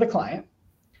program for the client,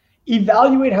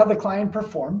 evaluate how the client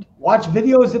performed, watch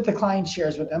videos that the client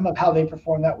shares with them of how they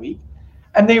performed that week,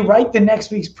 and they write the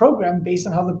next week's program based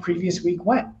on how the previous week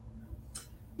went.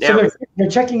 Now, so they're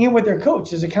checking in with their coach.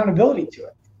 There's accountability to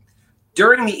it.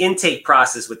 During the intake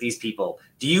process with these people,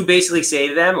 do you basically say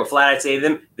to them, or flat out say to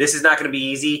them, this is not going to be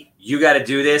easy. You got to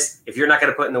do this. If you're not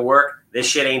going to put in the work, this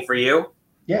shit ain't for you?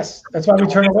 Yes. That's why we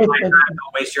turn away. Don't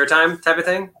waste your time type of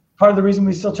thing? Part of the reason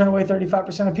we still turn away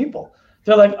 35% of people.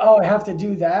 They're like, oh, I have to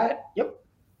do that? Yep.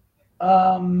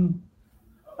 All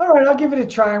right, I'll give it a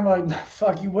try. And we're like,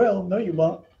 fuck, you will. No, you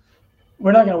won't.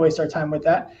 We're not going to waste our time with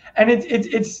that. And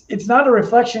it's not a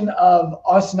reflection of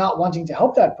us not wanting to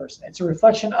help that person. It's a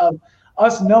reflection of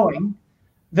us knowing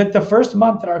that the first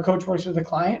month that our coach works with a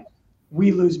client,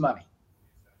 we lose money.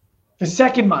 The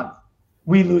second month,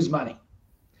 we lose money.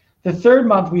 The third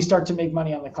month, we start to make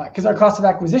money on the client because our cost of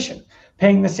acquisition,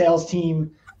 paying the sales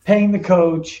team, paying the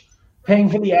coach, paying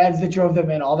for the ads that drove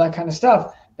them in, all that kind of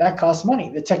stuff, That costs money.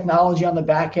 The technology on the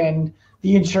back end,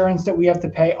 the insurance that we have to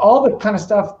pay, all the kind of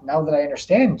stuff, now that I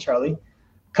understand, Charlie,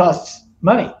 costs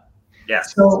money.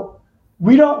 Yes. So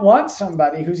we don't want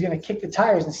somebody who's going to kick the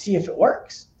tires and see if it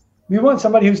works. We want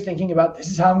somebody who's thinking about,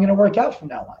 this is how I'm going to work out from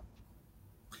now on.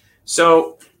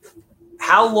 So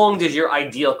how long does your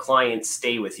ideal client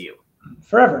stay with you?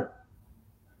 Forever.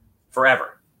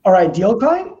 Forever. Our ideal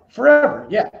client? Forever,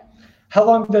 yeah. How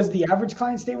long does the average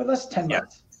client stay with us? 10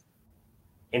 months.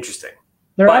 Interesting.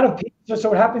 They're out of pain. So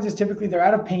what happens is typically they're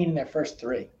out of pain in their first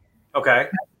 3. Okay.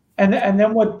 And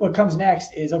then what comes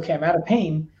next is, okay, I'm out of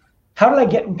pain. How did I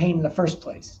get in pain in the first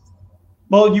place?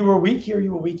 Well, you were weak here,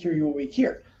 you were weak here, you were weak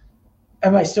here.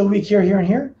 Am I still weak here, here, and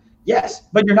here? Yes,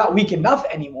 but you're not weak enough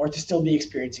anymore to still be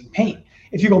experiencing pain.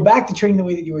 If you go back to training the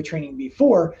way that you were training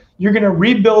before, you're going to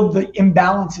rebuild the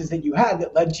imbalances that you had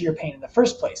that led to your pain in the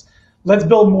first place. Let's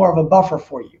build more of a buffer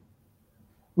for you.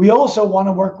 We also want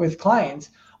to work with clients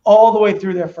all the way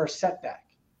through their first setback.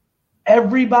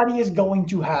 Everybody is going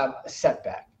to have a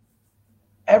setback.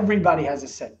 Everybody has a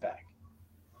setback.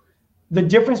 The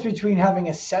difference between having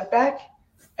a setback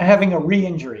and having a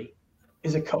re-injury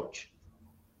is a coach.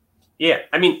 Yeah,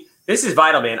 I mean, this is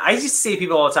vital, man. I used to say to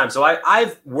people all the time. So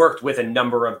I've worked with a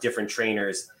number of different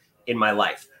trainers in my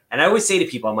life. And I always say to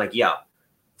people, I'm like, yo,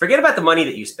 forget about the money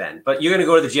that you spend, but you're going to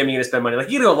go to the gym, you're going to spend money. Like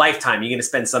you go a lifetime, you're going to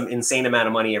spend some insane amount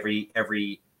of money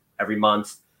every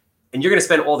month. And you're going to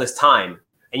spend all this time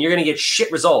and you're going to get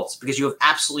shit results because you have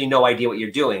absolutely no idea what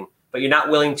you're doing, but you're not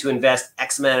willing to invest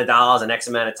X amount of dollars and X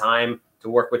amount of time to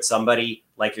work with somebody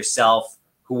like yourself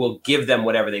who will give them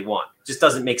whatever they want. It just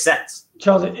doesn't make sense.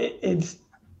 Charles,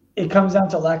 it comes down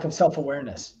to lack of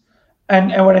self-awareness.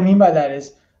 And what I mean by that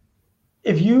is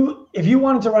if you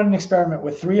wanted to run an experiment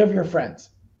with 3 of your friends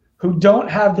who don't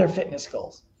have their fitness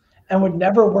goals and would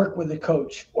never work with a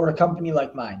coach or a company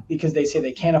like mine because they say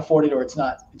they can't afford it or it's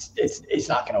not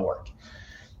going to work,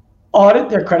 audit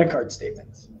their credit card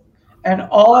statements. And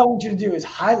all I want you to do is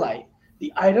highlight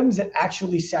the items that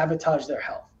actually sabotage their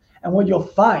health. And what you'll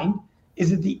find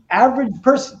is that the average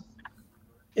person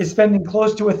is spending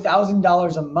close to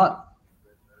 $1,000 a month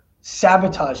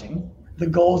sabotaging the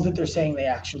goals that they're saying they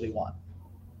actually want.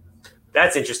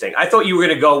 That's interesting. I thought you were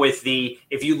going to go with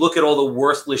if you look at all the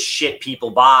worthless shit people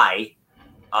buy.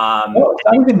 No, it's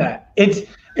not even that. It's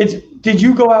did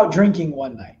you go out drinking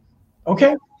one night?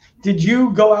 Okay. Did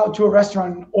you go out to a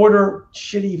restaurant and order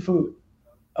shitty food?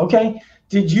 Okay.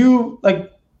 Did you,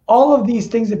 like, all of these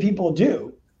things that people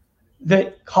do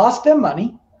that cost them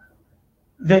money,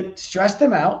 that stress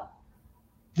them out,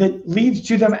 that leads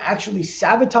to them actually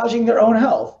sabotaging their own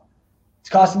health, it's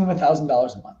costing them $1,000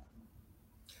 a month.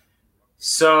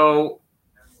 So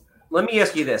let me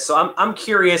ask you this. So I'm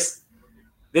curious.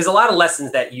 There's a lot of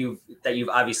lessons that you've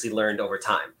obviously learned over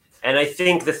time. And I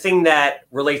think the thing that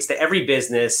relates to every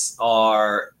business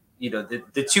are,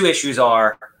 the 2 issues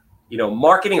are,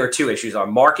 marketing, or 2 issues are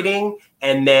marketing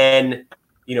and then,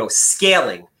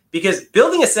 scaling. Because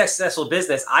building a successful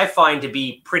business, I find to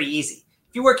be pretty easy.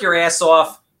 If you work your ass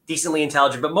off, decently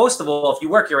intelligent, but most of all, if you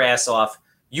work your ass off,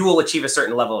 you will achieve a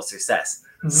certain level of success.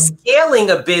 Mm-hmm. Scaling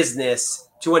a business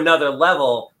to another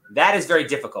level, that is very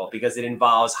difficult because it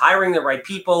involves hiring the right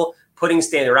people, putting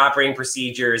standard operating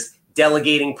procedures,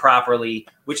 delegating properly,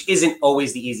 which isn't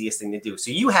always the easiest thing to do.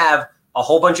 So you have a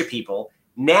whole bunch of people.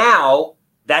 Now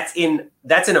that's in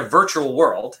a virtual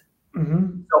world.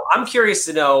 Mm-hmm. So I'm curious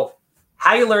to know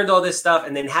how you learned all this stuff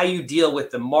and then how you deal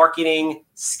with the marketing,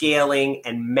 scaling,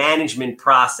 and management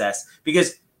process.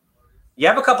 Because you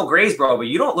have a couple grays, bro, but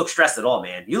you don't look stressed at all,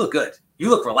 man. You look good. You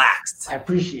look relaxed. I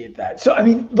appreciate that. So, I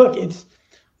mean, look,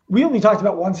 we only talked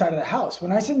about one side of the house.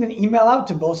 When I send an email out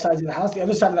to both sides of the house, the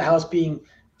other side of the house being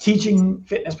teaching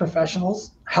fitness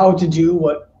professionals how to do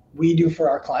what we do for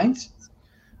our clients.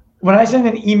 When I send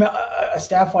an email, a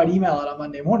staff-wide email out on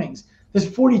Monday mornings, there's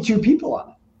 42 people on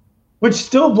it, which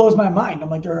still blows my mind. I'm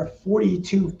like, there are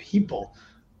 42 people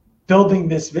building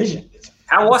this vision.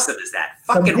 How awesome is that?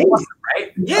 Fucking awesome,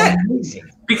 right? Yeah.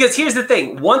 Amazing. Because here's the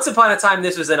thing. Once upon a time,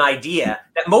 this was an idea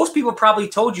that most people probably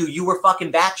told you were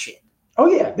fucking batshit. Oh,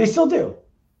 yeah. They still do.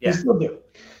 Yeah. They still do.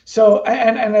 So,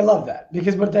 and I love that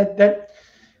because that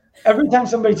every time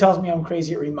somebody tells me I'm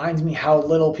crazy, it reminds me how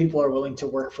little people are willing to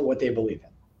work for what they believe in.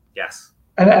 Yes.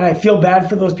 And I feel bad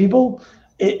for those people,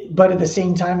 but at the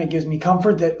same time, it gives me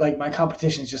comfort that, like, my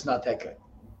competition is just not that good.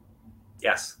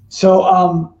 Yes. So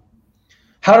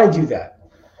how did I do that?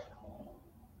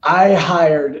 I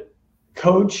hired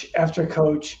coach after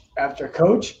coach after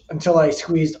coach until I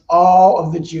squeezed all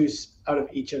of the juice out of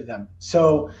each of them.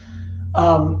 So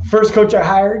first coach I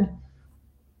hired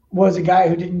was a guy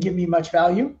who didn't give me much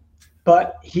value,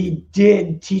 but he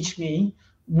did teach me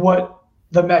what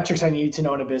the metrics I needed to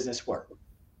know in a business were.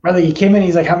 Right? Like he came in,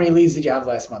 he's like, how many leads did you have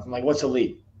last month? I'm like, what's a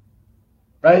lead?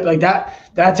 Right? Like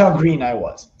that's how green I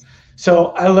was. So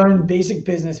I learned basic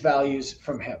business values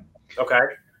from him. Okay.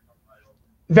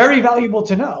 Very valuable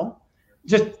to know,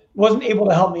 just wasn't able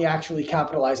to help me actually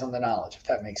capitalize on the knowledge, if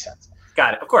that makes sense.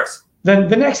 Got it. Of course. Then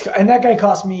the next, and that guy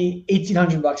cost me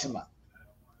 $1,800 a month.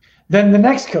 Then the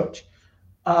next coach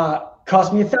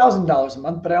cost me $1,000 a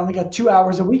month, but I only got 2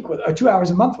 hours a week or 2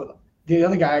 hours a month with him. The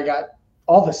other guy, I got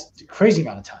all this crazy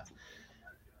amount of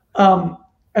time.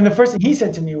 And the first thing he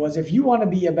said to me was, if you want to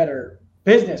be a better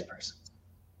business person,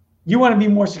 you want to be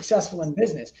more successful in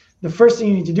business, the first thing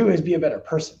you need to do is be a better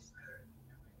person.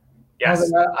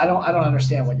 Yes. I don't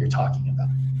understand what you're talking about.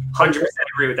 100%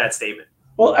 agree with that statement.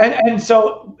 Well, and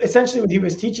so essentially what he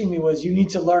was teaching me was you need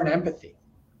to learn empathy,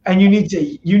 and you need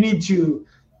to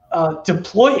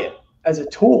deploy it as a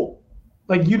tool.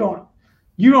 Like you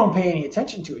don't pay any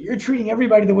attention to it. You're treating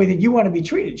everybody the way that you want to be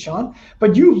treated, Sean,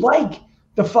 but you like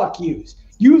the fuck yous.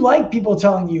 You like people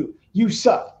telling you you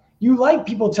suck. You like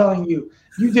people telling you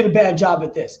you did a bad job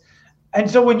at this. And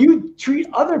so when you treat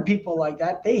other people like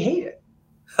that, they hate it.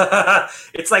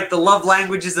 It's like the love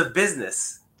languages of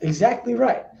business. Exactly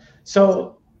right.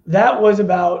 So that was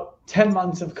about 10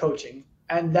 months of coaching.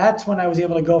 And that's when I was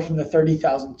able to go from the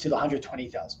 30,000 to the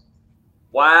 120,000.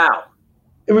 Wow.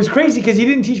 It was crazy because he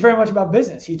didn't teach very much about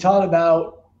business. He taught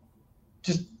about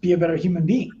just be a better human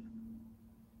being.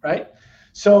 Right.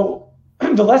 So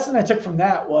the lesson I took from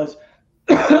that was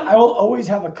I will always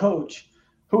have a coach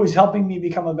who is helping me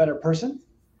become a better person.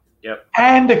 Yep.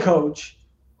 And a coach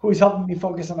who is helping me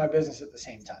focus on my business at the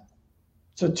same time.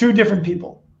 So two different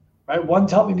people, right? One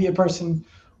to help me be a person,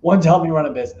 one to help me run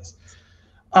a business.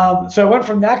 So I went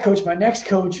from that coach. My next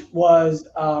coach was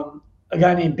a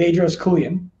guy named Bedros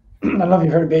Keuilian. I don't know if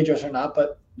you've heard of Bedros or not,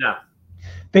 but no.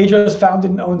 Bedros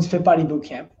founded and owns Fit Body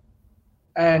Bootcamp.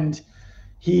 And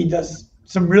he does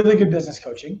some really good business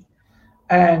coaching.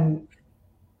 And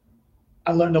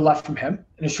I learned a lot from him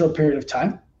in a short period of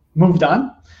time. Moved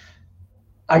on.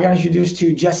 I got introduced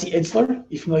to Jesse Itzler.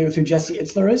 You familiar with who Jesse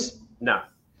Itzler is? No.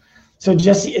 So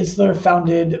Jesse Itzler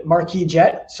founded Marquis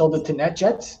Jet, sold it to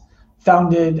NetJets,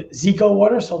 founded Zico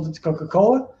Water, sold it to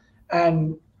Coca-Cola,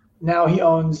 and now he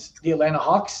owns the Atlanta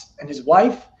Hawks, and his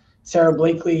wife, Sarah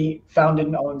Blakely, founded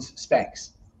and owns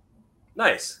Spanx.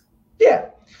 Nice. Yeah.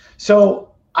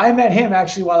 So I met him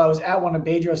actually while I was at one of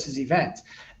Bedros' events.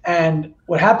 And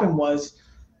what happened was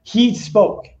he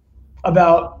spoke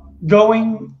about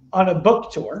going on a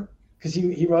book tour, because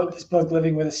he wrote this book,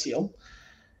 Living with a Seal.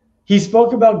 He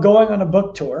spoke about going on a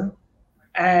book tour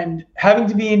and having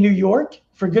to be in New York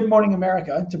for Good Morning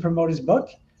America to promote his book,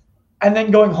 and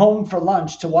then going home for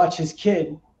lunch to watch his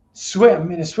kid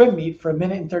swim in a swim meet for 1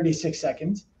 minute and 36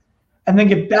 seconds, and then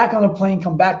get back on a plane,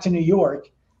 come back to New York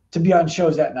to be on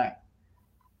shows that night.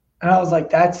 And I was like,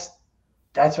 that's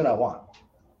what I want.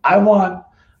 I want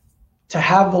to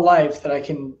have the life that I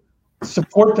can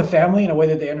support the family in a way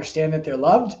that they understand that they're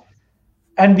loved,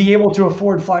 and be able to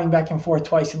afford flying back and forth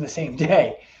twice in the same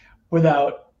day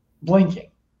without blinking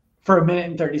for 1 minute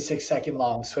and 36 second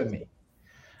long swim meet.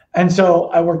 And so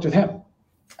I worked with him.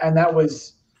 And that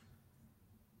was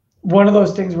one of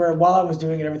those things where while I was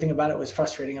doing it, everything about it was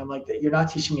frustrating. I'm like, you're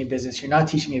not teaching me business. You're not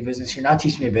teaching me business. You're not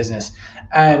teaching me business.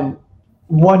 And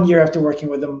 1 year after working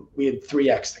with him, we had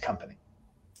 3x the company.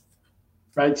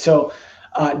 Right. So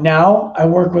now I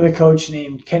work with a coach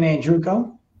named Ken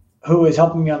Andruko, who is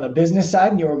helping me on the business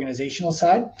side and the organizational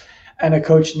side, and a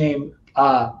coach named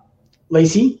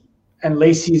Lacey. And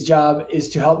Lacey's job is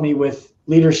to help me with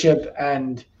leadership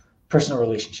and personal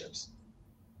relationships.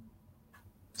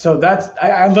 So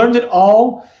I learned it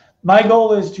all. My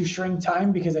goal is to shrink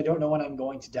time because I don't know when I'm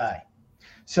going to die.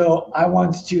 So I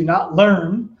want to not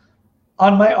learn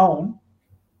on my own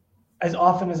as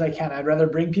often as I can. I'd rather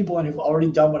bring people in who've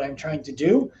already done what I'm trying to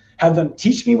do, have them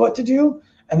teach me what to do,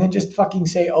 and then just fucking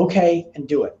say, okay, and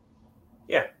do it.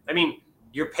 Yeah. I mean,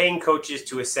 you're paying coaches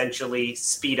to essentially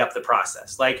speed up the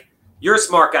process. Like, you're a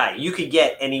smart guy. You could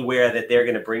get anywhere that they're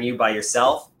going to bring you by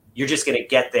yourself. You're just going to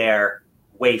get there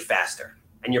way faster.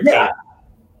 And you're paying.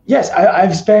 Yes.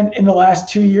 I've spent in the last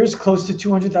 2 years close to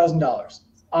 $200,000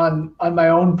 on my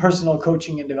own personal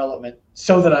coaching and development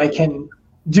so that I can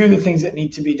do the things that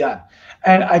need to be done.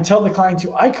 And I tell the clients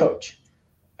who I coach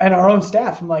and our own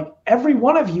staff, I'm like, every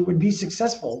one of you would be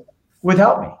successful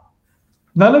without me.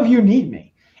 None of you need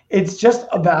me. It's just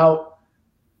about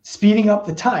speeding up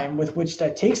the time with which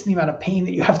that takes and the amount of pain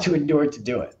that you have to endure to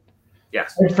do it.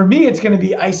 Yes. And for me, it's going to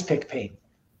be ice pick pain.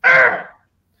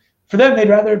 For them, they'd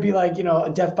rather it be like,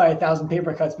 a death by 1,000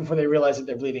 paper cuts before they realize that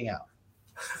they're bleeding out.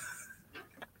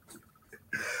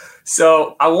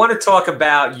 So I want to talk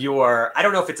about I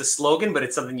don't know if it's a slogan, but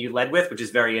it's something you led with, which is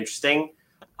very interesting.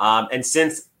 And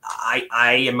since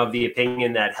I am of the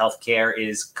opinion that healthcare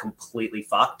is completely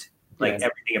fucked, like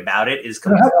everything about it is.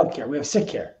 We don't have healthcare. We have sick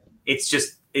care. It's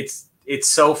just, it's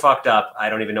so fucked up. I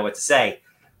don't even know what to say.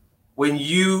 When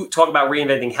you talk about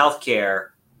reinventing healthcare,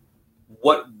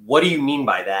 what do you mean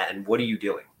by that? And what are you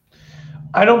doing?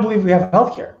 I don't believe we have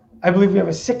healthcare. I believe we have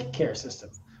a sick care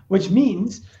system, which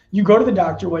means you go to the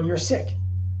doctor when you're sick.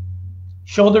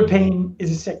 Shoulder pain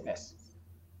is a sickness,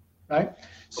 right?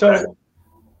 So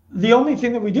the only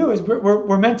thing that we do is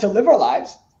we're meant to live our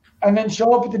lives and then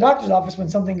show up at the doctor's office when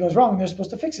something goes wrong and they're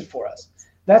supposed to fix it for us.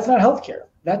 That's not healthcare.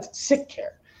 That's sick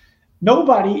care.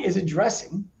 Nobody is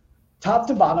addressing top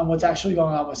to bottom what's actually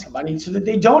going on with somebody so that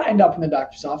they don't end up in the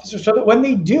doctor's office, or so that when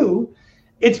they do,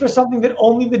 it's for something that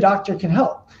only the doctor can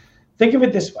help. Think of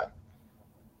it this way.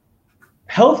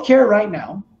 Healthcare right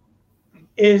now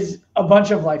is a bunch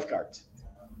of lifeguards.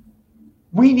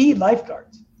 We need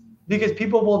lifeguards because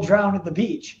people will drown at the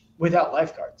beach without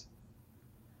lifeguards.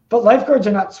 But lifeguards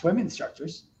are not swim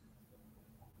instructors,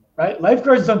 right?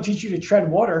 Lifeguards don't teach you to tread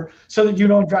water so that you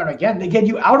don't drown again. They get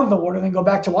you out of the water and then go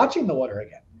back to watching the water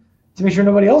again to make sure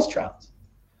nobody else drowns.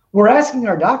 We're asking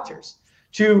our doctors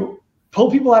to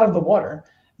pull people out of the water,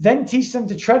 then teach them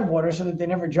to tread water so that they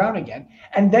never drown again,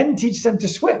 and then teach them to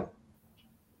swim.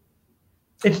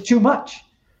 It's too much.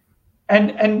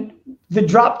 And the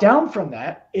drop down from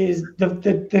that is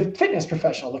the fitness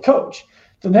professional, the coach.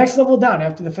 The next level down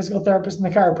after the physical therapist and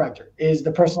the chiropractor is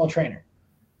the personal trainer.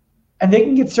 And they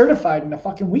can get certified in a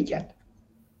fucking weekend.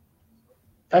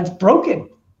 That's broken.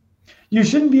 You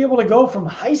shouldn't be able to go from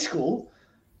high school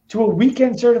to a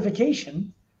weekend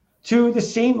certification to the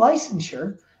same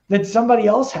licensure that somebody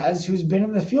else has who's been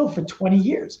in the field for 20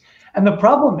 years. And the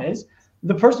problem is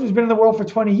the person who's been in the world for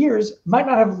 20 years might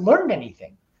not have learned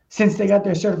anything since they got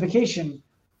their certification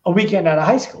a weekend out of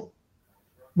high school.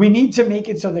 We need to make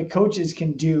it so that coaches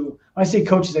can do, when I say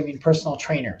coaches, I mean personal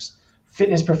trainers,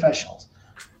 fitness professionals.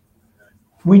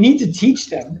 We need to teach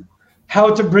them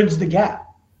how to bridge the gap.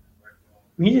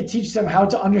 We need to teach them how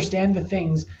to understand the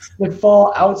things that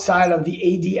fall outside of the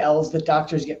ADLs that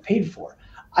doctors get paid for.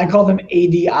 I call them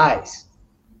ADIs.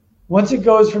 Once it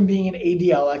goes from being an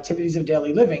ADL, activities of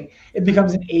daily living, it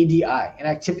becomes an ADI, an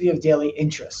activity of daily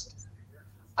interest.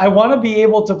 I want to be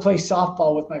able to play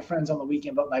softball with my friends on the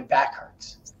weekend, but my back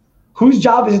hurts. Whose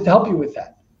job is it to help you with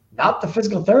that? Not the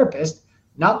physical therapist,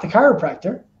 not the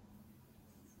chiropractor,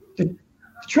 the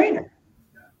trainer.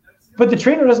 But the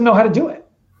trainer doesn't know how to do it,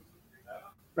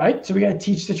 right? So we got to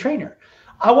teach the trainer.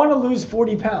 I want to lose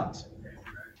 40 pounds.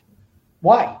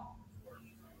 Why?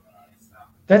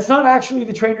 That's not actually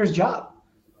the trainer's job.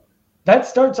 That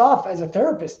starts off as a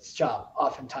therapist's job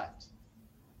oftentimes,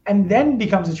 and then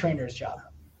becomes a trainer's job,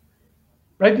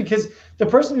 right? Because the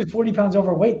person who's 40 pounds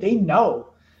overweight, they know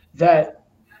that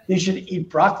they should eat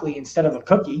broccoli instead of a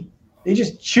cookie. They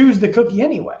just choose the cookie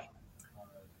anyway.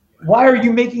 Why are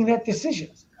you making that decision?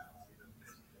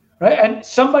 Right? And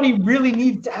somebody really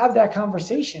needs to have that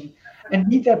conversation and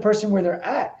meet that person where they're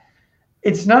at.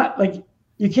 It's not like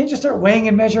you can't just start weighing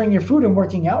and measuring your food and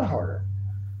working out harder.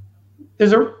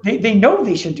 They know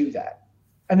they should do that,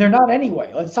 and they're not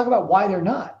anyway. Let's talk about why they're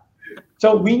not.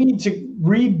 So we need to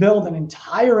rebuild an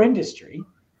entire industry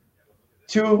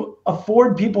to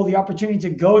afford people the opportunity to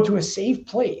go to a safe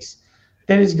place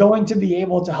that is going to be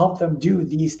able to help them do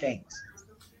these things.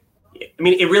 I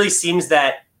mean, it really seems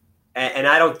that, and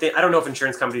I don't know if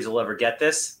insurance companies will ever get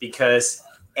this, because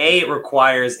A, it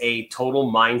requires a total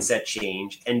mindset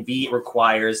change, and B, it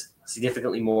requires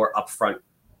significantly more upfront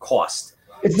cost.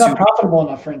 It's not profitable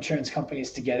enough for insurance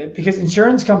companies to get it, because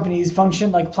insurance companies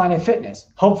function like Planet Fitness.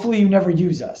 Hopefully you never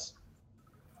use us.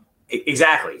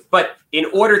 Exactly. But in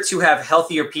order to have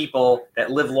healthier people that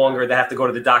live longer, that have to go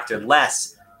to the doctor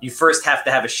less, you first have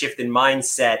to have a shift in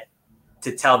mindset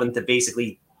to tell them to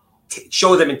basically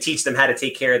show them and teach them how to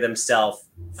take care of themselves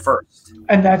first.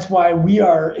 And that's why we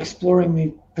are exploring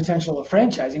the potential of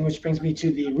franchising, which brings me to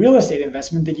the real estate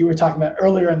investment that you were talking about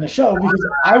earlier in the show, because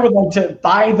I would like to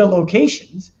buy the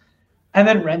locations and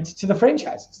then rent to the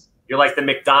franchises. You're like the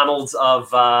McDonald's of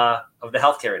the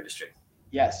healthcare industry.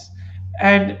 Yes.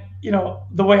 And, you know,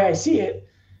 the way I see it,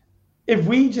 if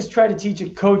we just try to teach a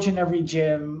coach in every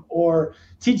gym or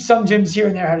teach some gyms here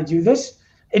and there how to do this,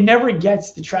 it never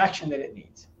gets the traction that it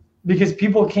needs, because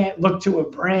people can't look to a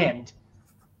brand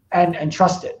and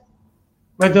trust it.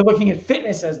 Right? They're looking at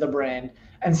fitness as the brand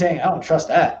and saying, I don't trust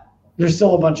that. There's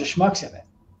still a bunch of schmucks in it.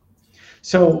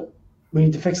 So we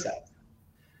need to fix that.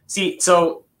 See,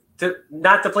 so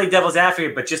not to play devil's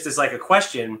advocate, but just as like a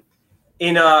question,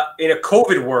 in a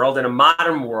COVID world, in a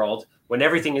modern world, when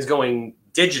everything is going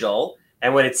digital,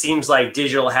 and when it seems like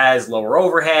digital has lower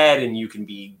overhead and you can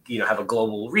be, have a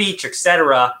global reach,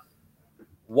 etc.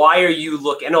 Why are you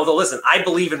looking? And although, listen, I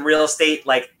believe in real estate.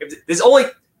 Like,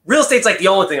 real estate's like the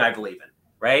only thing I believe in,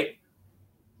 right?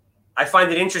 I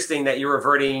find it interesting that you're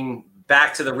reverting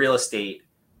back to the real estate,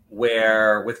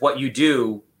 where with what you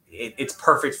do, it's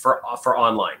perfect for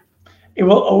online. It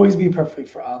will always be perfect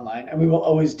for online, and we will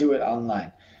always do it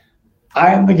online.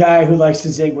 I am the guy who likes to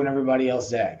zig when everybody else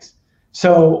zags.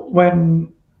 So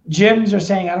when gyms are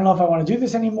saying, I don't know if I want to do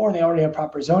this anymore, and they already have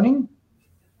proper zoning,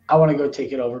 I want to go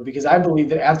take it over, because I believe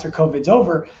that after COVID's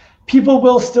over, people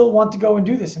will still want to go and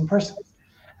do this in person.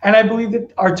 And I believe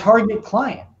that our target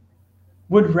client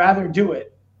would rather do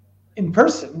it in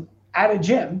person at a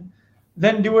gym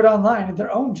than do it online at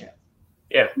their own gym.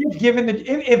 Yeah.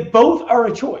 If both are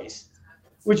a choice,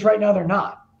 which right now they're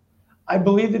not, I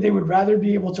believe that they would rather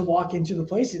be able to walk into the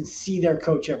place and see their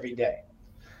coach every day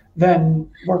than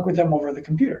work with them over the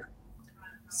computer.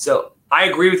 So I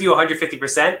agree with you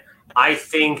 150%. I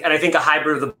think a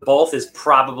hybrid of the both is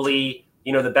probably,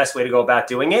 the best way to go about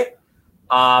doing it.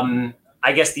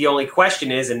 I guess the only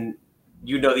question is, and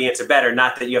you know the answer better,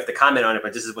 not that you have to comment on it,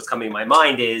 but this is what's coming to my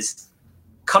mind, is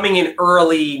coming in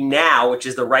early now, which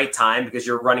is the right time because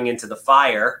you're running into the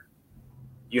fire.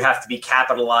 You have to be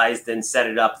capitalized and set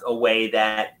it up a way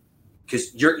that,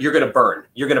 because you're going to burn.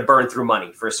 You're going to burn through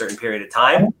money for a certain period of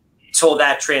time. Until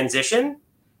that transition,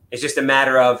 it's just a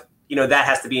matter of, that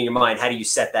has to be in your mind. How do you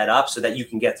set that up so that you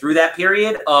can get through that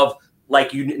period of,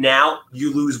 like, you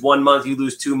lose 1 month, you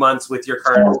lose 2 months with your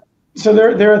current. So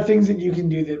there are things that you can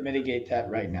do that mitigate that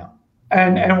right now.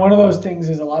 And one of those things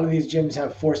is a lot of these gyms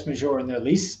have force majeure in their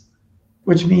lease,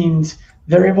 which means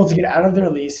they're able to get out of their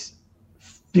lease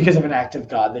because of an act of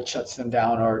God that shuts them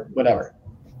down or whatever.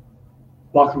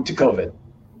 Welcome to COVID,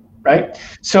 right?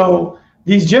 So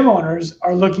these gym owners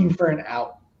are looking for an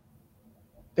out.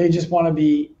 They just want to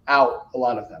be out, a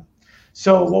lot of them.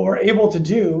 So what we're able to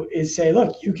do is say,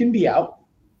 look, you can be out.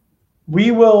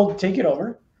 We will take it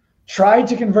over. Try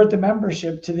to convert the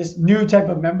membership to this new type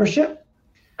of membership.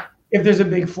 If there's a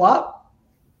big flop,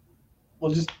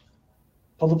 we'll just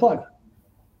pull the plug.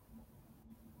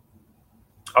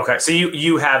 Okay, so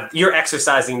you're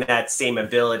exercising that same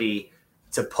ability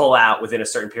to pull out within a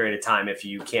certain period of time if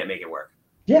you can't make it work.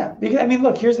 Yeah, because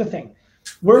look, here's the thing.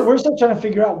 We're still trying to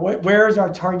figure out where is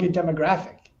our target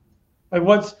demographic? Like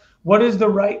what is the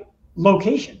right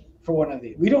location for one of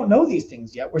these? We don't know these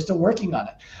things yet. We're still working on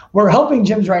it. We're helping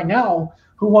gyms right now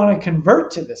who want to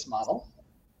convert to this model,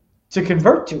 to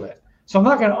convert to it. So I'm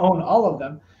not going to own all of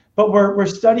them, but we're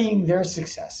studying their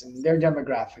success and their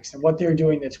demographics and what they're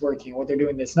doing that's working, what they're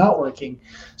doing that's not working,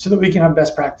 so that we can have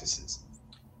best practices.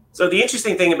 So the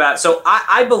interesting thing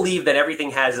I believe that everything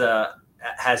has a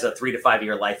 3 to 5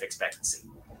 year life expectancy.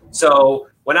 So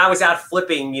when I was out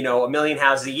flipping, 1 million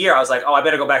houses a year, I was like, oh, I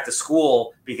better go back to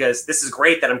school because this is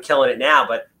great that I'm killing it now,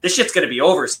 but this shit's going to be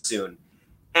over soon.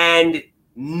 And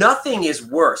nothing is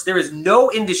worse. There is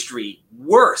no industry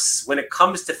worse when it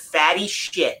comes to fatty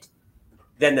shit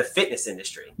than the fitness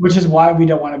industry. Which is why we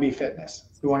don't want to be fitness.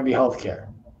 We want to be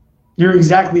healthcare. You're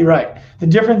exactly right. The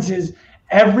difference is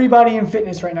everybody in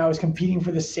fitness right now is competing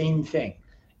for the same thing.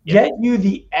 Get you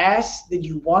the ass that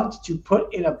you want to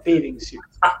put in a bathing suit.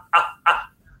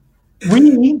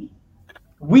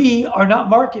 We are not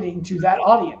marketing to that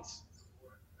audience.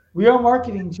 We are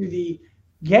marketing to the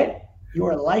get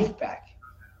your life back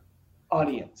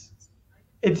audience.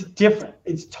 It's different.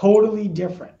 It's totally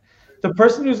different. The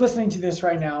person who's listening to this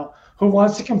right now who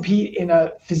wants to compete in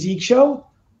a physique show,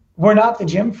 we're not the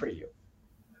gym for you.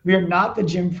 We are not the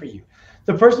gym for you.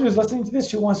 The person who's listening to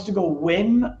this who wants to go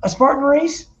win a Spartan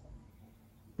race,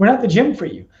 we're not the gym for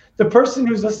you. The person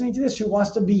who's listening to this who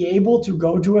wants to be able to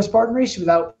go to a Spartan race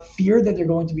without fear that they're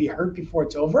going to be hurt before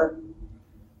it's over,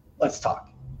 let's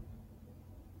talk.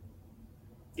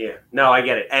 Yeah, no, I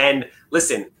get it. And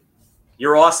listen,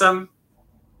 you're awesome.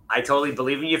 I totally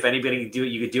believe in you. If anybody could do it,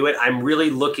 you could do it. I'm really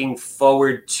looking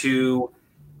forward to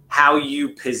how you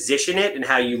position it and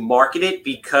how you market it,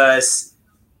 because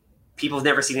people have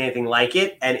never seen anything like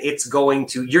it. And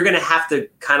you're going to have to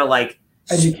kind of like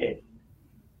educate.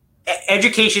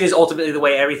 Education is ultimately the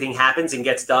way everything happens and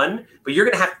gets done, but you're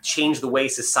going to have to change the way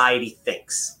society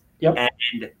thinks. Yep.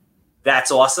 And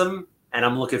that's awesome. And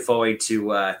I'm looking forward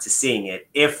to seeing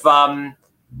it.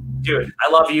 Dude,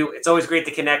 I love you. It's always great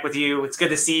to connect with you. It's good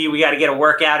to see you. We got to get a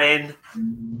workout in.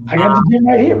 I got the gym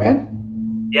right here,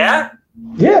 man. Yeah?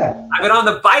 Yeah. I've been on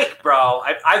the bike, bro.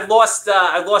 I've lost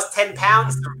 10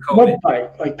 pounds through COVID. What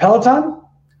bike? Like Peloton?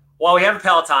 Well, we have a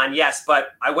Peloton, yes, but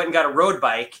I went and got a road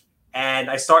bike, And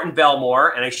I start in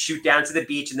Belmore, and I shoot down to the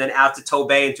beach and then out to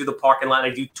Tobay and through the parking lot.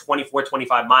 And I do 24,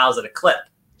 25 miles at a clip.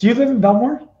 Do you live in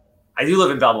Belmore? I do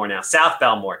live in Belmore now, South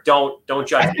Belmore. Don't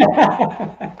judge me.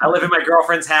 I live in my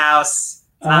girlfriend's house.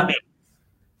 It's not me.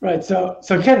 Right. So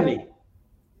Kennedy.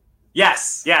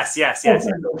 Yes. I'm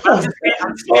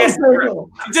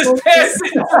just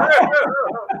passing through.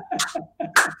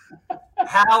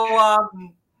 How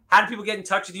do people get in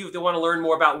touch with you if they want to learn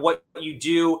more about what you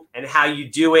do and how you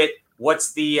do it?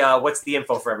 What's the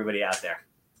info for everybody out there?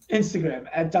 Instagram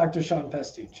at Dr. Sean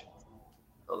Pastuch.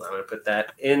 Hold on, I'm gonna put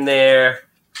that in there.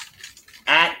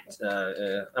 I'm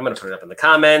gonna put it up in the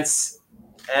comments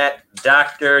at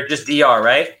Dr. just Dr.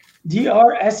 right?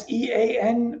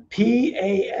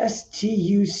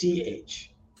 DRSEANPASTUCH.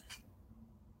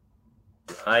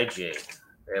 IG.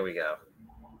 There we go.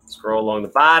 Scroll along the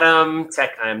bottom.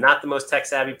 Tech. I am not the most tech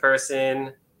savvy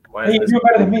person. Hey, you do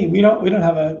better than me. We don't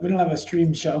have a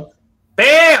stream show.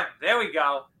 Bam! There we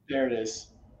go. There it is.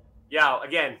 Yo,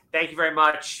 again, thank you very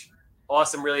much.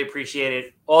 Awesome. Really appreciate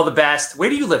it. All the best. Where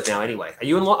do you live now, anyway? Are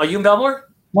you in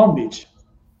Belmore? Long Beach.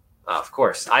 Oh, of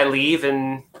course. I leave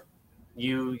and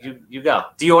you go.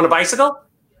 Do you own a bicycle?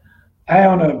 I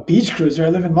own a beach cruiser. I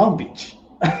live in Long Beach.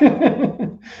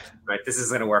 Right. This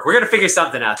is gonna work. We're gonna figure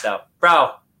something out, though,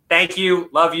 bro. Thank you.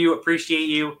 Love you. Appreciate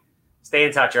you. Stay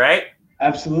in touch. All right.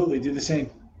 Absolutely. Do the same.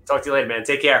 Talk to you later, man.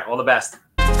 Take care. All the best.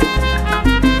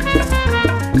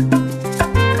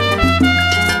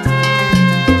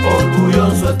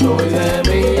 Orgulloso estoy de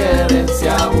mi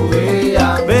herencia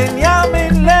judía.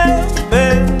 Benjamin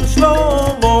Ben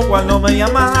Shlomo, cuando me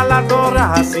llaman a la torre,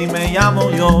 así me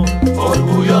llamo yo.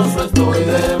 Orgulloso estoy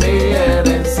de mi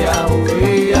herencia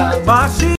judía.